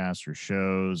podcasts or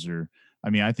shows,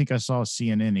 I think I saw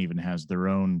CNN even has their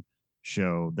own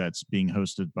show that's being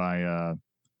hosted by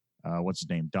what's his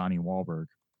name, Donnie Wahlberg.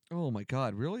 Oh my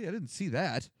God, really? I didn't see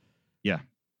that. Yeah.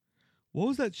 What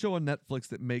was that show on Netflix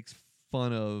that makes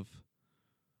fun of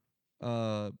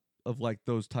like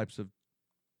those types of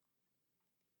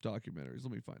documentaries?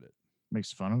 Let me find it.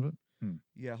 Makes fun of it?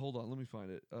 Yeah, hold on. Let me find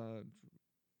it.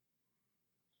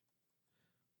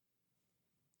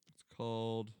 It's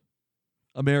called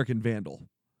American Vandal.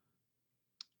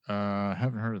 I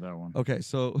haven't heard of that one. Okay,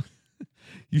 so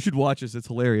you should watch this. It's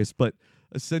hilarious. But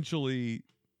essentially,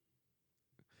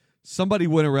 somebody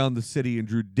went around the city and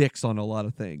drew dicks on a lot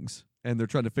of things, and they're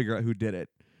trying to figure out who did it.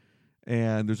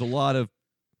 And there's a lot of...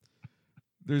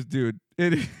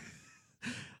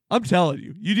 I'm telling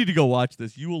you, you need to go watch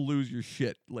this. You will lose your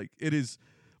shit. Like, it is,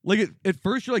 like, at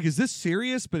first you're like, is this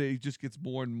serious? But it just gets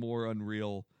more and more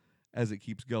unreal as it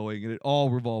keeps going, and it all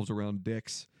revolves around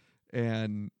dicks.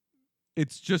 And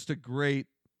it's just a great,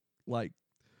 like,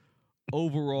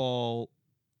 overall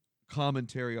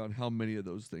commentary on how many of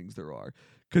those things there are.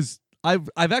 Because I've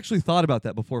actually thought about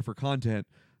that before for content,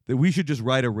 that we should just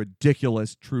write a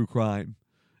ridiculous true crime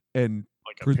and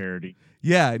like a parody.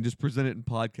 Yeah, and just present it in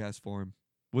podcast form.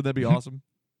 Would that be awesome?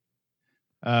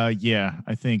 Yeah,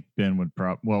 I think Ben would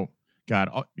well, God,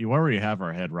 you already have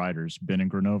our head writers, Ben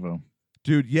and Granovo.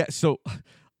 Dude, yeah, so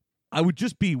I would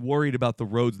just be worried about the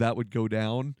roads that would go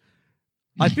down.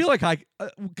 I feel like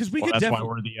because we could that's why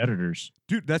we're the editors.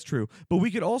 Dude, that's true. But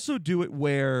we could also do it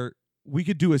where we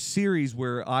could do a series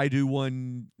where I do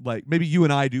one, like maybe you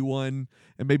and I do one,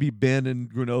 and maybe Ben and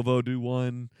Granovo do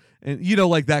one, and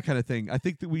like that kind of thing. I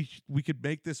think that we could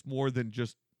make this more than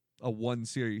just a one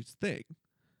series thing.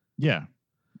 Yeah,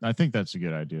 I think that's a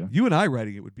good idea. You and I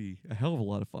writing it would be a hell of a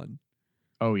lot of fun.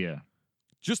 Oh yeah,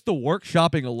 just the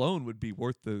workshopping alone would be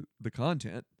worth the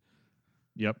content.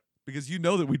 Yep, because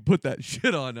that we'd put that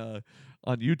shit on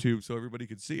YouTube so everybody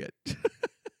could see it.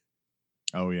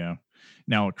 Oh yeah.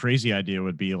 Now a crazy idea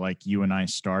would be like you and I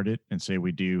start it and say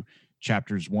we do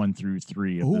chapters 1 through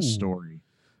 3 of this story,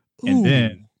 and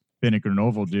then Ben and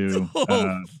Granovo do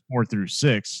 4 through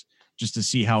 6. Just to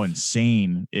see how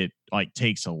insane it like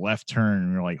takes a left turn,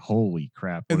 and you're like, "Holy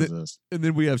crap, what is this?" And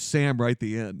then we have Sam right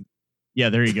the end. Yeah,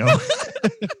 there you go.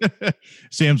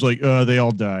 Sam's like, "They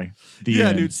all die." The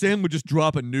end. Dude, Sam would just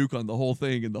drop a nuke on the whole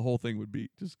thing, and the whole thing would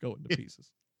be just going to pieces.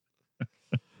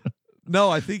 No,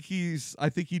 I think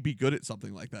he'd be good at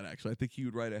something like that. Actually, I think he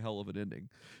would write a hell of an ending.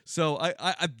 So,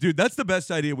 dude, that's the best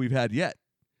idea we've had yet.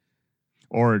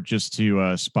 Or just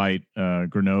to spite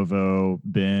Granovo,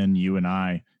 Ben, you and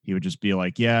I. He would just be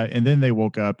like, yeah, and then they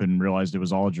woke up and realized it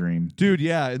was all a dream. Dude,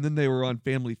 yeah, and then they were on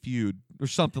Family Feud or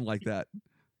something like that.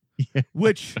 Yeah.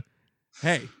 Which,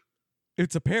 hey,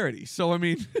 it's a parody. So, I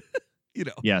mean,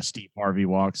 Yeah, Steve Harvey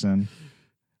walks in.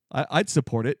 I'd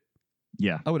support it.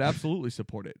 Yeah. I would absolutely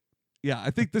support it. Yeah,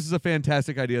 I think this is a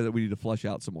fantastic idea that we need to flesh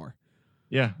out some more.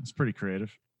 Yeah, it's pretty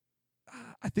creative.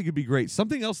 I think it'd be great.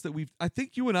 Something else that I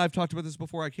think you and I have talked about this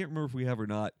before. I can't remember if we have or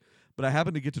not, but I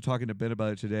happened to get to talking to Ben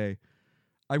about it today.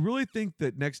 I really think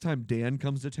that next time Dan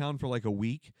comes to town for like a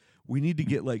week, we need to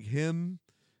get like him,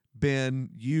 Ben,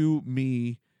 you,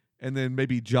 me, and then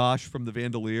maybe Josh from the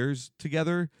Vandaliers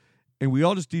together, and we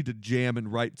all just need to jam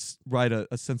and write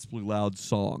a Sensibly Loud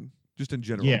song, just in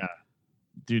general. Yeah,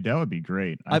 dude, that would be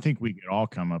great. I think we could all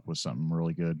come up with something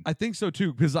really good. I think so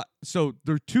too, because so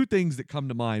there are two things that come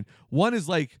to mind. One is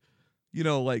like,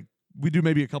 like we do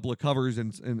maybe a couple of covers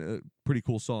and a pretty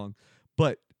cool song,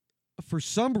 but for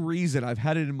some reason, I've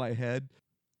had it in my head.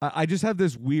 I just have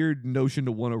this weird notion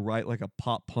to want to write like a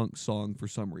pop punk song for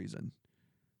some reason.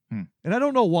 And I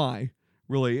don't know why,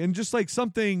 really. And just like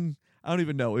something, I don't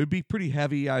even know. It would be pretty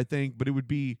heavy, I think, but it would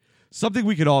be something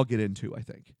we could all get into, I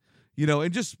think.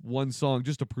 And just one song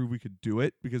just to prove we could do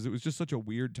it, because it was just such a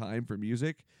weird time for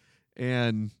music.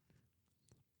 And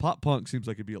pop punk seems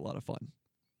like it'd be a lot of fun.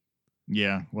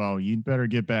 Yeah, well, you'd better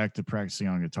get back to practicing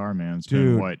on guitar, man. It's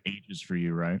been, what, ages for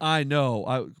you, right? I know.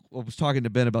 I was talking to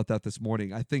Ben about that this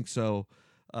morning. I think so.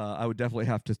 I would definitely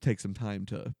have to take some time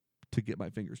to get my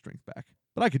finger strength back.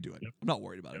 But I could do it. Yep. I'm not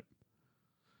worried about it.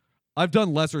 I've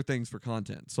done lesser things for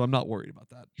content, so I'm not worried about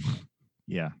that.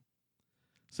 Yeah.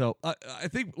 So I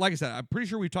think, like I said, I'm pretty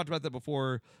sure we've talked about that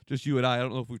before, just you and I. I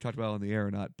don't know if we've talked about it on the air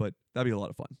or not, but that'd be a lot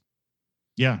of fun.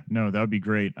 Yeah, no, that would be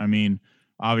great. I mean,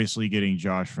 obviously getting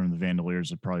Josh from the Vandaliers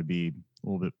would probably be a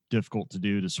little bit difficult to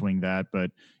do, to swing that,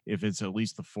 but if it's at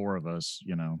least the four of us,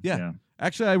 Yeah.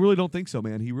 Actually, I really don't think so,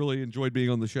 man. He really enjoyed being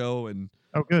on the show, and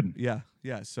oh, good. Yeah.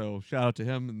 So shout out to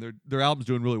him, and their album's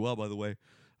doing really well, by the way,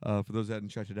 for those that hadn't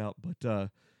checked it out. But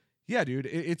yeah, dude,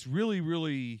 it's really,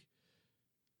 really.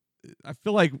 I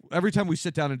feel like every time we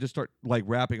sit down and just start like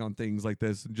rapping on things like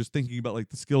this, and just thinking about like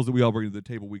the skills that we all bring to the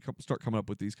table, we start coming up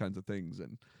with these kinds of things,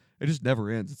 and it just never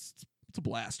ends. It's a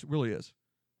blast. It really is.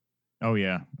 Oh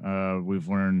yeah, we've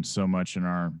learned so much in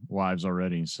our lives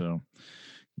already. So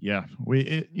yeah,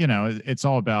 it's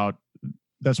all about.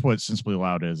 That's what Sensibly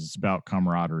Loud is. It's about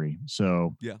camaraderie.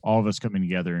 So yeah, all of us coming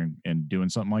together and doing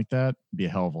something like that would be a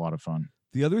hell of a lot of fun.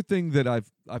 The other thing that I've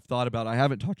thought about, I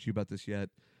haven't talked to you about this yet,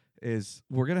 is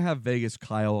we're gonna have Vegas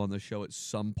Kyle on the show at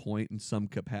some point in some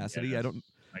capacity. Yes.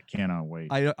 I cannot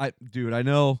wait. Dude, I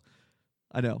know,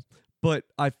 but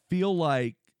I feel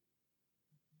like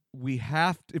we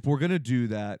have to, if we're gonna do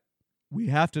that, we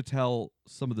have to tell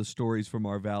some of the stories from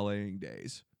our valeting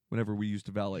days whenever we used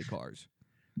to valet cars.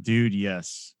 Dude,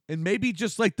 yes. And maybe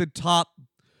just like the top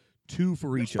two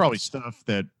for each. Probably stuff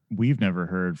that we've never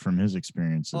heard from his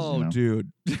experiences. Oh,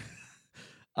 dude.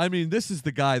 I mean, this is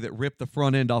the guy that ripped the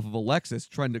front end off of a Lexus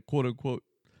trying to, quote unquote,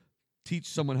 teach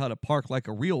someone how to park like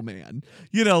a real man.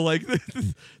 Like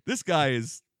this guy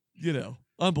is,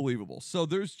 unbelievable. So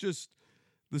there's just,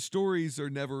 the stories are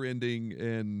never ending.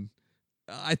 And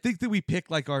I think that we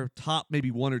pick like our top maybe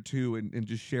one or two and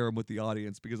just share them with the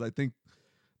audience, because I think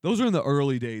those are in the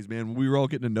early days, man, when we were all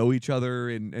getting to know each other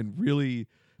and really,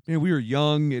 man, we were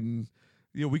young, and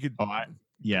we could.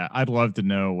 Yeah, I'd love to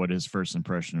know what his first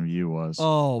impression of you was.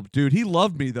 Oh, dude, he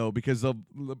loved me though because of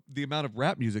the amount of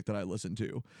rap music that I listened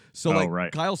to. So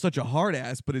right. Kyle's such a hard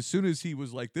ass, but as soon as he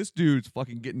was like, this dude's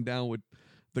fucking getting down with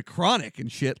the Chronic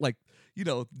and shit, like,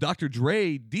 Dr.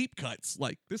 Dre deep cuts,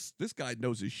 like this guy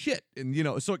knows his shit, and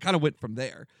so it kind of went from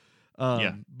there.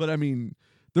 Yeah. But I mean,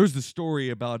 there's the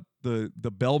story about the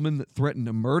bellman that threatened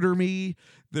to murder me.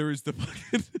 There is the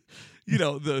fucking,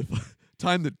 the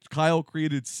time that Kyle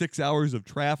created 6 hours of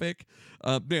traffic.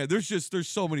 Man, there's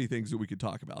so many things that we could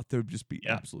talk about. There would just be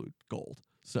absolute gold.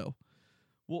 So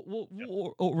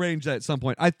we'll arrange that at some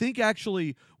point. I think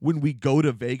actually when we go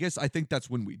to Vegas, I think that's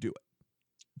when we do it.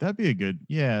 That'd be a good,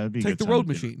 that'd be take the road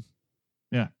machine.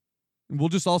 Yeah. And we'll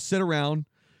just all sit around, and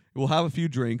we'll have a few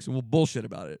drinks, and we'll bullshit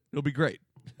about it. It'll be great.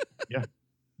 Yeah.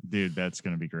 Dude, that's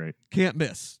going to be great. Can't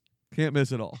miss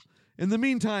at all. In the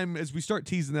meantime, as we start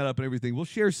teasing that up and everything, we'll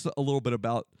share a little bit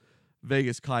about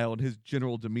Vegas Kyle and his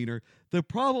general demeanor. The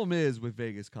problem is with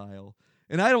Vegas Kyle,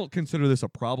 and I don't consider this a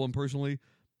problem personally,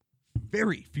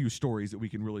 very few stories that we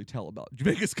can really tell about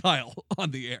Vegas Kyle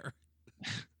on the air.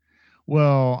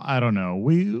 Well, I don't know.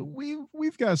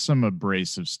 We've got some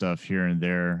abrasive stuff here and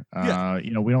there.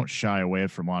 We don't shy away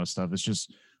from a lot of stuff. It's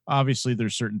just obviously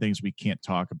there's certain things we can't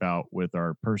talk about with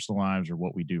our personal lives or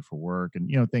what we do for work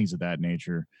and things of that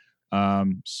nature.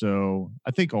 So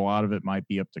I think a lot of it might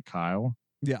be up to Kyle.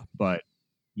 Yeah. But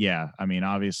yeah, I mean,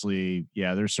 obviously,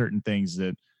 there's certain things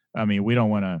that, I mean, we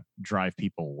don't want to drive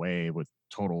people away with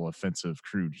total offensive,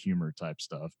 crude humor type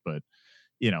stuff, but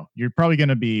you're probably going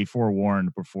to be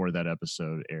forewarned before that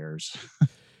episode airs.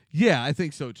 Yeah, I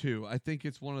think so too. I think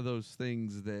it's one of those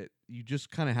things that you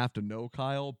just kind of have to know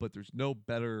Kyle, but there's no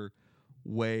better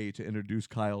way to introduce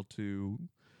Kyle to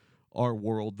our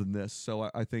world than this. So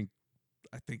I think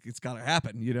it's got to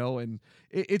happen, and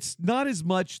it's not as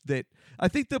much that I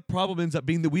think the problem ends up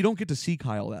being that we don't get to see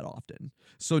Kyle that often.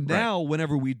 So now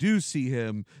whenever we do see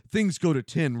him, things go to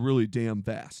 10 really damn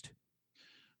fast.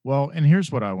 Well, and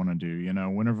here's what I want to do.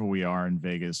 Whenever we are in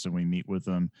Vegas and we meet with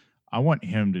him, I want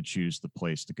him to choose the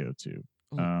place to go to,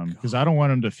 because I don't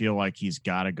want him to feel like he's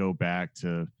got to go back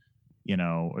to,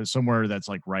 somewhere that's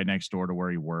like right next door to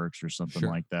where he works or something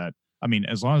like that. I mean,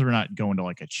 as long as we're not going to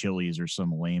like a Chili's or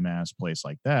some lame ass place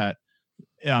like that,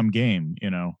 I'm game.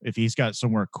 If he's got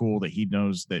somewhere cool that he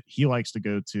knows that he likes to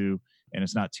go to and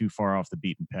it's not too far off the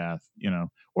beaten path,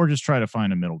 or just try to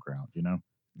find a middle ground.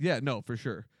 Yeah, no, for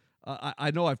sure.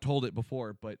 I know I've told it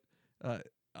before, but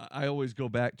I always go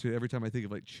back to every time I think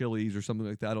of like Chili's or something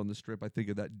like that on the strip, I think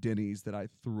of that Denny's that I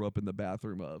threw up in the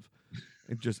bathroom of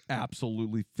and just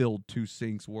absolutely filled 2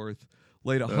 sinks worth,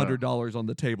 laid $100 on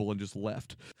the table and just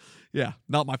left. Yeah,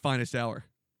 not my finest hour.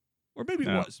 Or maybe it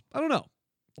was. I don't know.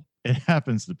 It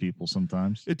happens to people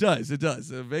sometimes. It does.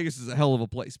 Vegas is a hell of a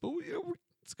place, but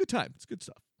it's a good time. It's good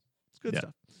stuff. It's good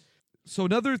stuff. So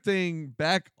another thing,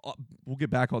 we'll get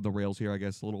back on the rails here, I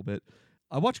guess, a little bit.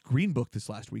 I watched Green Book this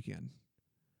last weekend.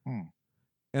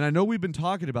 And I know we've been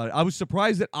talking about it. I was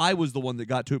surprised that I was the one that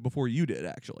got to it before you did,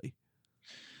 actually.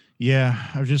 Yeah,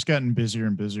 I've just gotten busier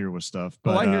and busier with stuff.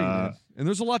 But I hear you, man. And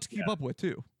there's a lot to keep up with,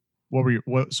 too. What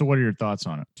are your thoughts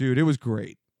on it? Dude, it was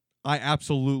great. I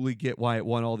absolutely get why it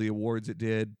won all the awards it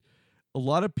did. A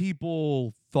lot of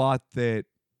people thought that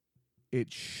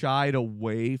it shied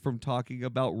away from talking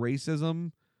about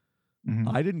racism. Mm-hmm.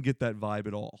 I didn't get that vibe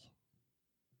at all.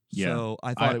 Yeah. So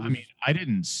I thought it was... I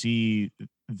didn't see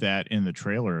that in the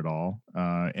trailer at all,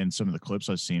 and some of the clips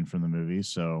I've seen from the movie.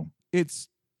 So it's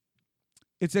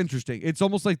interesting. It's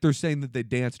almost like they're saying that they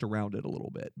danced around it a little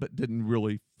bit, but didn't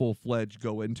really full-fledged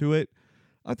go into it.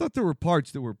 I thought there were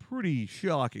parts that were pretty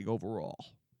shocking overall.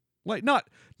 Like, not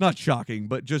shocking,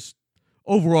 but just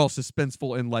overall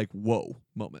suspenseful and like, whoa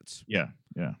moments. Yeah.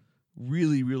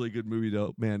 Really, really good movie,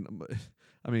 though, man.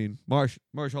 I mean,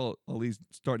 Marshall Ali's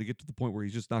starting to get to the point where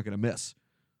he's just not going to miss.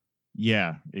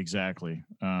 Yeah, exactly.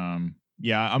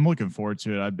 Yeah, I'm looking forward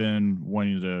to it. I've been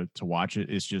wanting to watch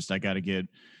it. It's just I got to get,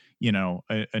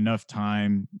 enough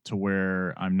time to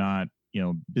where I'm not,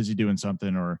 busy doing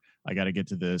something, or I got to get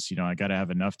to this. I got to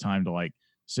have enough time to like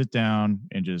sit down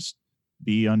and just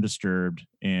be undisturbed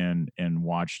and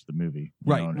watch the movie.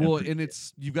 Right. Well, and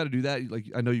you've got to do that.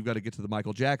 Like, I know you've got to get to the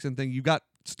Michael Jackson thing. You've got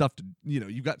stuff to,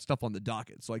 you've got stuff on the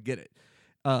docket. So I get it.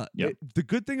 The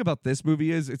good thing about this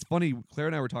movie is, it's funny, Claire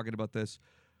and I were talking about this.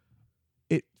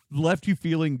 It left you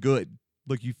feeling good.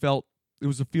 Like, you felt it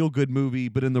was a feel-good movie,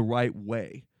 but in the right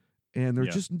way. And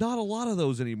there's just not a lot of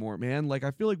those anymore, man. Like,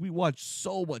 I feel like we watch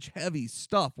so much heavy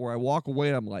stuff where I walk away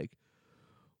and I'm like,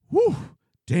 whew,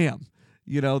 damn.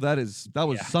 That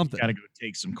was something. Got to go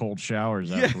take some cold showers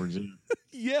afterwards.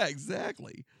 Yeah,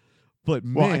 exactly. But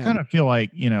well, I kind of feel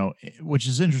like, which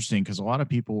is interesting because a lot of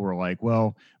people were like,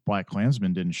 well, Black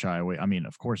Klansman didn't shy away. I mean,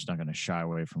 of course, it's not going to shy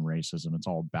away from racism. It's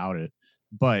all about it.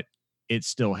 But it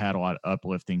still had a lot of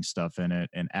uplifting stuff in it.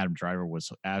 And Adam Driver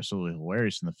was absolutely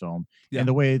hilarious in the film. Yeah. And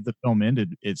the way the film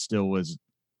ended, it still was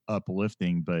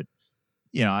uplifting. But,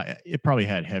 it probably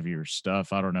had heavier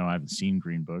stuff. I don't know. I haven't seen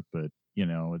Green Book, but,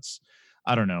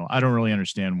 I don't know. I don't really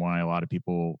understand why a lot of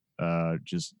people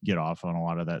just get off on a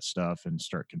lot of that stuff and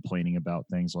start complaining about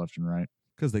things left and right.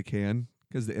 Because they can.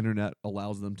 Because the internet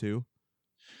allows them to.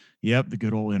 Yep, the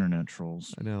good old internet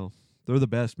trolls. I know. They're the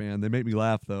best, man. They make me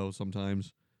laugh, though,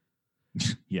 sometimes.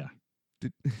 Yeah.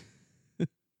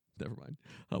 Never mind.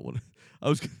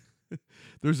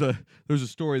 There's a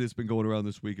story that's been going around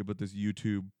this week about this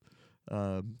YouTube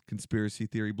conspiracy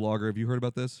theory blogger. Have you heard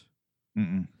about this?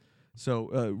 Mm-mm. So,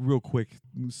 real quick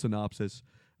synopsis.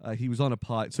 He was on a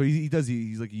pod. So he's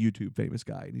like a YouTube famous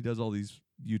guy, and he does all these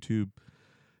YouTube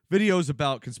videos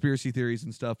about conspiracy theories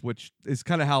and stuff, which is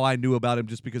kind of how I knew about him,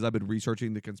 just because I've been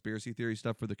researching the conspiracy theory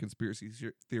stuff for the conspiracy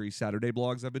theory Saturday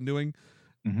blogs I've been doing.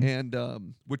 Mm-hmm.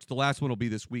 And which the last one will be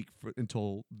this week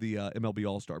until the MLB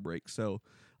All-Star break. So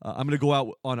I'm going to go out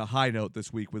on a high note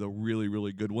this week with a really,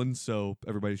 really good one. So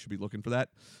everybody should be looking for that.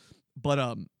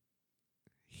 But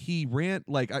he ran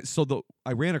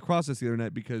I ran across this the other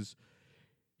night because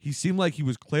he seemed like he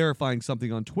was clarifying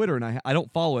something on Twitter, and I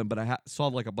don't follow him, but I saw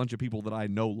like a bunch of people that I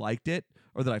know liked it,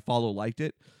 or that I follow liked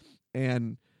it,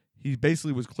 and he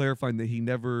basically was clarifying that he's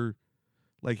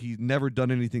never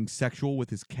done anything sexual with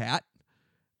his cat.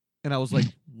 And I was like,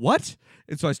 what?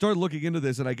 And so I started looking into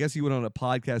this, and I guess he went on a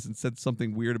podcast and said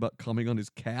something weird about coming on his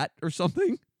cat or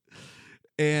something.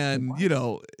 And,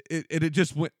 it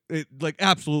just went, it like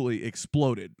absolutely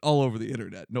exploded all over the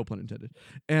internet. No pun intended.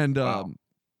 And wow.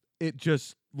 It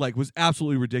just like was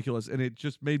absolutely ridiculous. And it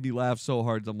just made me laugh so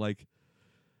hard. I'm like,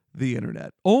 the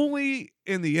internet. Only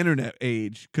in the internet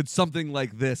age could something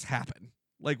like this happen.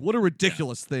 Like, what a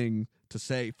ridiculous thing to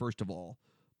say, first of all.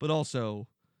 But also,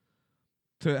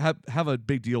 to have a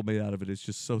big deal made out of it is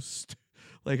just so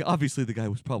like, obviously the guy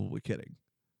was probably kidding.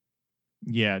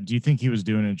 Yeah. Do you think he was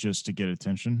doing it just to get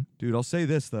attention? Dude, I'll say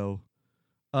this though.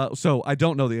 So I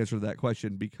don't know the answer to that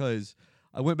question, because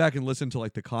I went back and listened to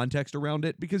like the context around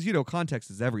it because context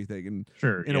is everything, and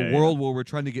Sure. in a world where we're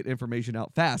trying to get information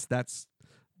out fast, that's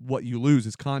what you lose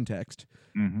is context.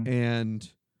 Mm-hmm.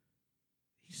 And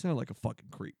he sounded like a fucking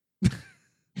creep.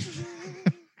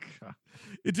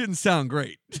 It didn't sound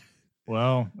great.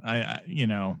 Well, I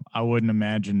wouldn't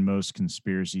imagine most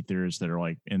conspiracy theorists that are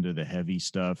like into the heavy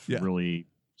stuff really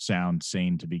sound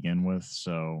sane to begin with.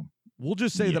 So we'll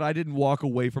just say that I didn't walk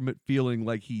away from it feeling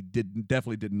like he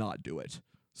definitely did not do it.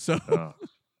 So,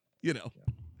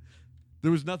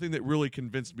 there was nothing that really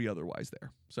convinced me otherwise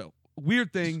there. So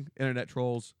weird thing, internet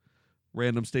trolls,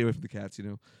 random, stay away from the cats,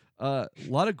 A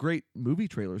lot of great movie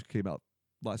trailers came out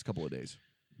last couple of days.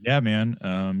 Yeah, man.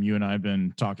 You and I have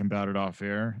been talking about it off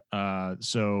air.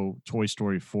 So Toy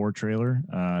Story 4 trailer,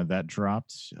 that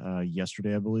dropped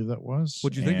yesterday, I believe that was.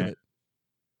 What'd you think of it?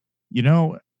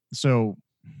 So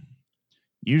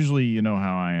usually, you know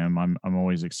how I am. I'm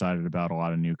always excited about a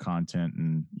lot of new content,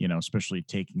 and especially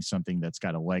taking something that's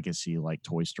got a legacy like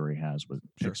Toy Story has with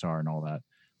Pixar and all that.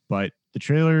 But the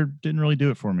trailer didn't really do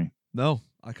it for me. No,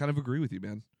 I kind of agree with you,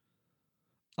 man.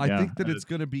 I think that it's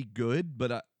going to be good,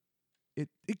 but it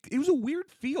was a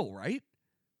weird feel, right?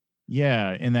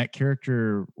 Yeah, and that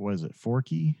character, was it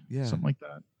Forky? Yeah. Something like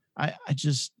that. I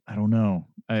don't know.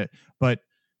 But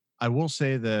I will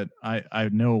say that I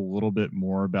know a little bit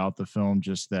more about the film,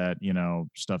 just that,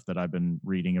 stuff that I've been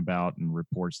reading about and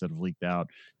reports that have leaked out,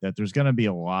 that there's going to be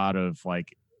a lot of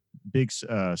like big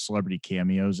celebrity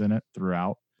cameos in it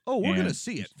throughout. Oh, we're going to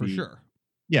see it for sure.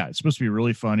 Yeah, it's supposed to be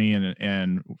really funny.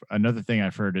 And another thing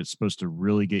I've heard, it's supposed to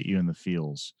really get you in the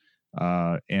feels.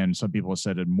 And some people have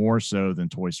said it more so than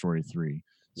Toy Story 3.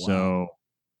 Wow. So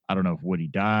I don't know if Woody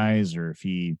dies or if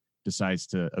he decides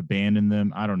to abandon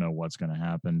them. I don't know what's going to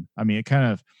happen. I mean,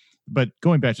 but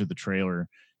going back to the trailer,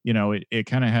 it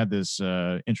kind of had this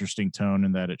interesting tone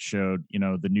in that it showed,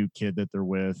 the new kid that they're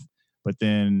with, but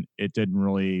then it didn't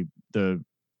really, it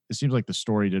seems like the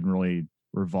story didn't really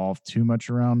revolve too much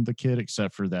around the kid,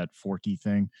 except for that Forky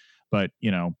thing. But,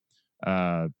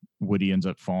 Woody ends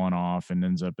up falling off and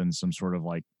ends up in some sort of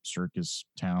like circus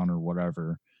town or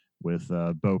whatever with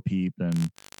Bo Peep,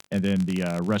 and then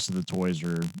the rest of the toys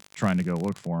are trying to go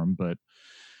look for him. But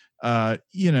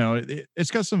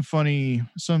it's got some funny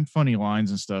lines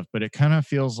and stuff, but it kind of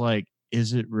feels like,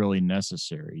 is it really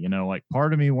necessary? Like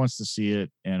part of me wants to see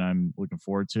it and I'm looking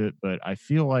forward to it, but I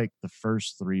feel like the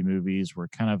first 3 movies were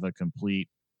kind of a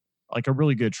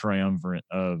really good triumvirate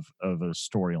of a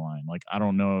storyline. Like, I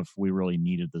don't know if we really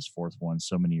needed this 4th one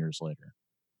so many years later.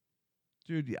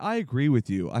 Dude, I agree with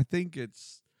you. I think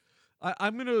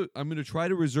I'm gonna try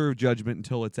to reserve judgment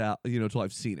until it's out, until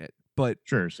I've seen it. But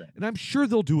sure, same. And I'm sure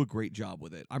they'll do a great job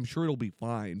with it. I'm sure it'll be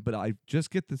fine. But I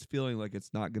just get this feeling like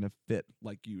it's not gonna fit,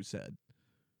 like you said.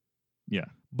 Yeah.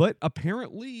 But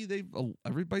apparently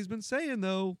everybody's been saying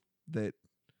though that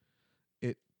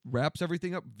it wraps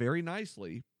everything up very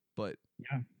nicely. But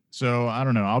yeah. So I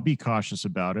don't know. I'll be cautious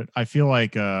about it. I feel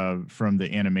like from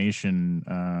the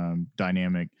animation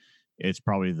dynamic, it's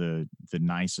probably the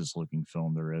nicest looking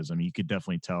film there is. I mean, you could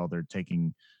definitely tell they're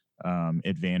taking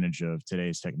advantage of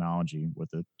today's technology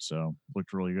with it. So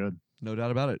looked really good. No doubt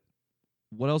about it.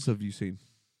 What else have you seen?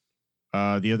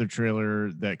 The other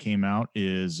trailer that came out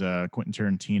is Quentin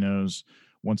Tarantino's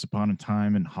Once Upon a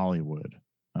Time in Hollywood.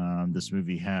 This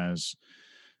movie has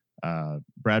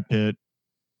Brad Pitt,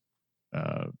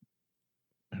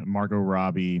 Margot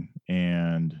Robbie,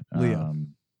 and Leonardo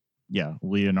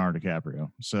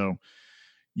DiCaprio. So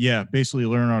basically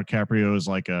Leonardo DiCaprio is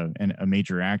like a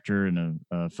major actor in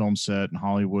a film set in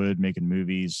Hollywood making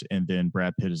movies, and then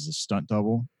Brad Pitt is the stunt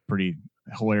double. Pretty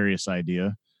hilarious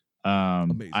idea.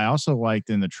 I also liked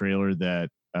in the trailer that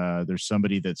there's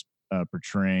somebody that's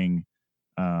portraying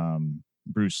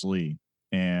Bruce Lee,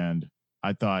 and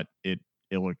I thought it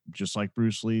looked just like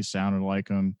Bruce Lee, sounded like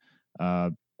him.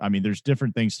 I mean, there's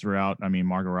different things throughout. I mean,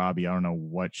 Margot Robbie, I don't know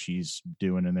what she's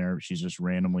doing in there. She's just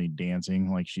randomly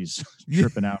dancing like she's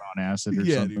tripping out on acid or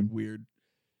something. Dude, weird.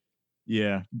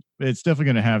 Yeah, it's definitely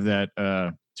going to have that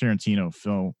Tarantino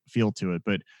feel to it,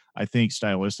 but I think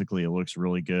stylistically it looks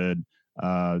really good.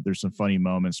 There's some funny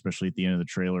moments, especially at the end of the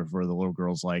trailer, where the little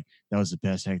girl's like, "That was the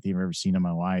best acting I've ever seen in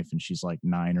my life," and she's like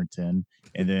 9 or 10,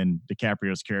 and then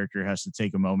DiCaprio's character has to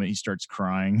take a moment. He starts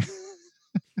crying.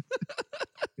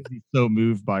 He's so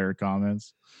moved by her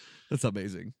comments. That's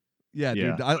amazing. Yeah,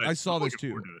 dude. I saw this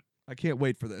too. I can't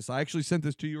wait for this. I actually sent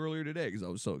this to you earlier today because I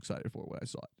was so excited for it when I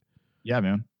saw it. Yeah,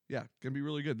 man. Yeah, gonna be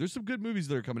really good. There's some good movies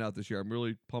that are coming out this year. I'm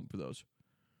really pumped for those.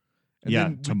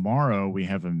 And tomorrow we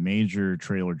have a major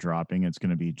trailer dropping. It's going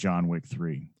to be John Wick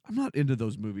 3. I'm not into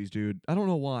those movies, dude. I don't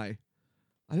know why.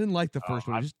 I didn't like the first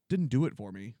one. It just didn't do it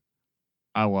for me.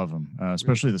 I love him.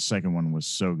 Especially the second one was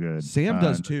so good. Sam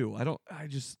does too.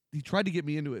 He tried to get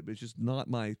me into it, but it's just not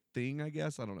my thing, I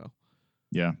guess. I don't know.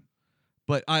 Yeah.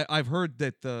 But I've heard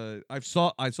that I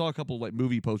saw a couple like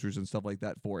movie posters and stuff like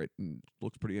that for it, and it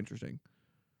looks pretty interesting.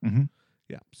 Mm-hmm.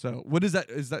 Yeah. So what is that?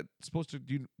 Is that supposed to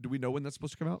do we know when that's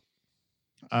supposed to come out?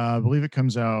 I believe it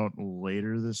comes out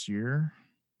later this year.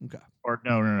 Okay. Or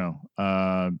no.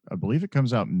 I believe it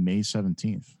comes out May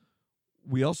 17th.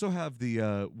 We also have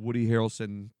the Woody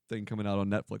Harrelson thing coming out on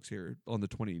Netflix here on the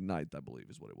 29th, I believe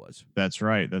is what it was. That's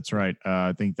right.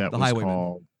 I think that was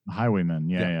called Highwayman.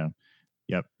 Yeah.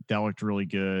 Yep. That looked really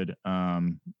good.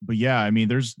 But yeah, I mean,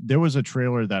 there was a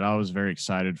trailer that I was very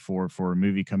excited for a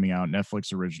movie coming out,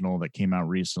 Netflix original that came out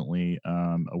recently,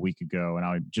 a week ago. And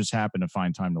I just happened to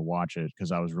find time to watch it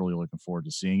because I was really looking forward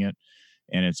to seeing it.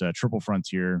 And it's a Triple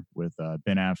Frontier with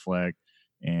Ben Affleck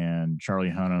and Charlie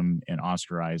Hunnam and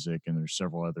Oscar Isaac. And there's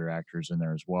several other actors in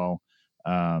there as well.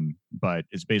 But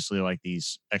it's basically like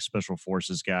these ex-special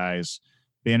forces guys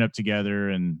band up together,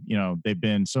 and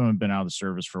some have been out of the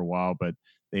service for a while, but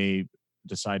they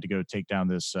decide to go take down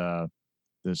this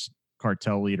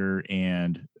cartel leader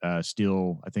and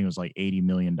steal, I think it was like $80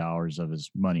 million of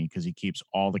his money, because he keeps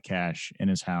all the cash in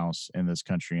his house in this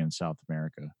country in South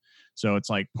America. So it's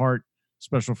like part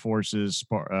special forces,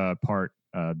 part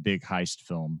big heist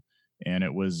film, and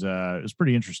it was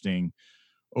pretty interesting.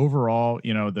 Overall,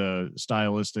 the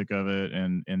stylistic of it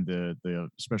and the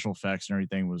special effects and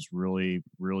everything was really,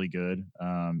 really good.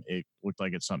 It looked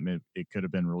like it's something it could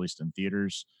have been released in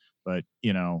theaters, but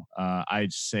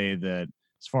I'd say that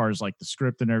as far as like the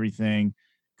script and everything,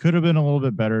 could have been a little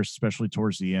bit better, especially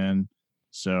towards the end.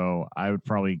 So I would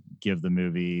probably give the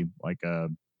movie like a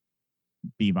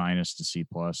B- to C+,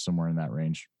 somewhere in that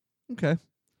range. Okay.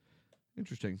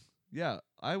 Interesting. Yeah,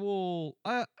 I will.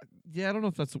 I don't know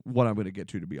if that's what I'm going to get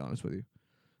to be honest with you.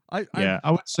 I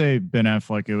would say Ben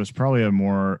Affleck. It was probably a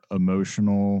more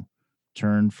emotional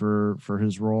turn for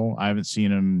his role. I haven't seen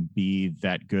him be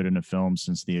that good in a film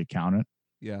since The Accountant.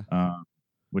 Yeah.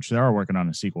 Which they are working on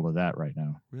a sequel to that right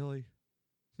now. Really?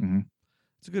 Mm-hmm.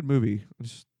 It's a good movie.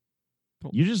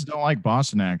 You just don't like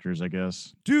Boston actors, I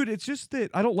guess. Dude, it's just that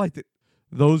I don't like that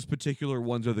those particular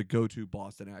ones are the go-to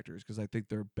Boston actors because I think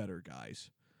they're better guys.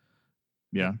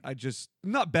 Yeah.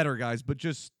 Not better guys, but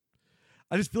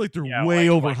I just feel like they're way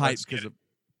overhyped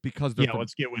because they're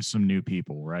let's get with some new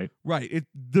people, right? Right.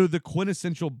 They're the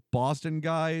quintessential Boston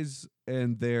guys,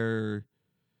 and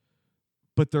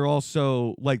but they're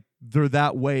also like they're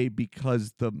that way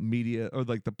because the media or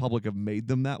like the public have made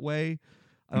them that way.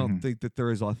 I don't think that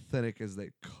they're as authentic as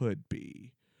they could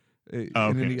be.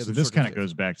 Okay, so this kind of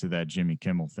goes back to that Jimmy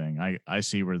Kimmel thing. I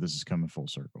see where this is coming full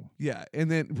circle. Yeah, and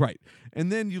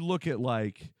then you look at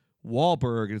like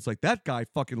Wahlberg, and it's like that guy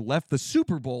fucking left the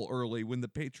Super Bowl early when the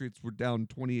Patriots were down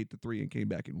 28-3 and came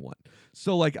back and won.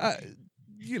 So like,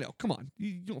 come on,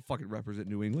 you don't fucking represent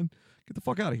New England. Get the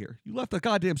fuck out of here. You left the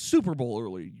goddamn Super Bowl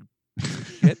early. You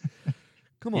shit.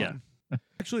 Come on. Yeah.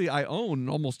 Actually, I own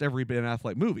almost every Ben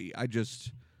Affleck movie.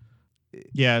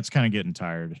 Yeah, it's kind of getting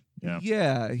tired. Yeah.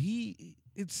 Yeah,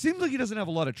 it seems like he doesn't have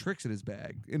a lot of tricks in his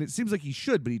bag, and it seems like he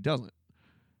should, but he doesn't.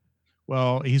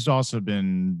 Well, he's also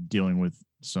been dealing with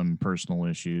some personal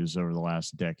issues over the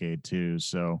last decade too,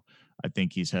 so I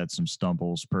think he's had some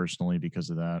stumbles personally because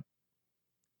of that.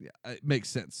 Yeah, it makes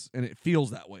sense, and it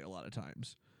feels that way a lot of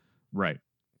times. Right.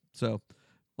 So,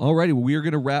 alrighty, well, we are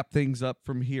going to wrap things up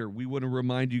from here. We want to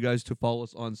remind you guys to follow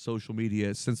us on social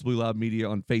media, Sensibly Loud Media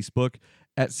on Facebook,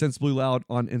 at Sensibly Loud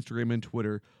on Instagram and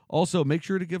Twitter. Also, make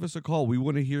sure to give us a call. We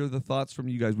want to hear the thoughts from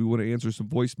you guys. We want to answer some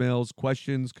voicemails,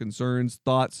 questions, concerns,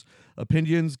 thoughts,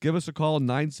 opinions. Give us a call,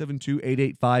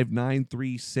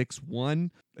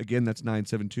 972-885-9361. Again, that's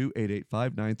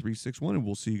 972-885-9361, and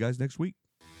we'll see you guys next week.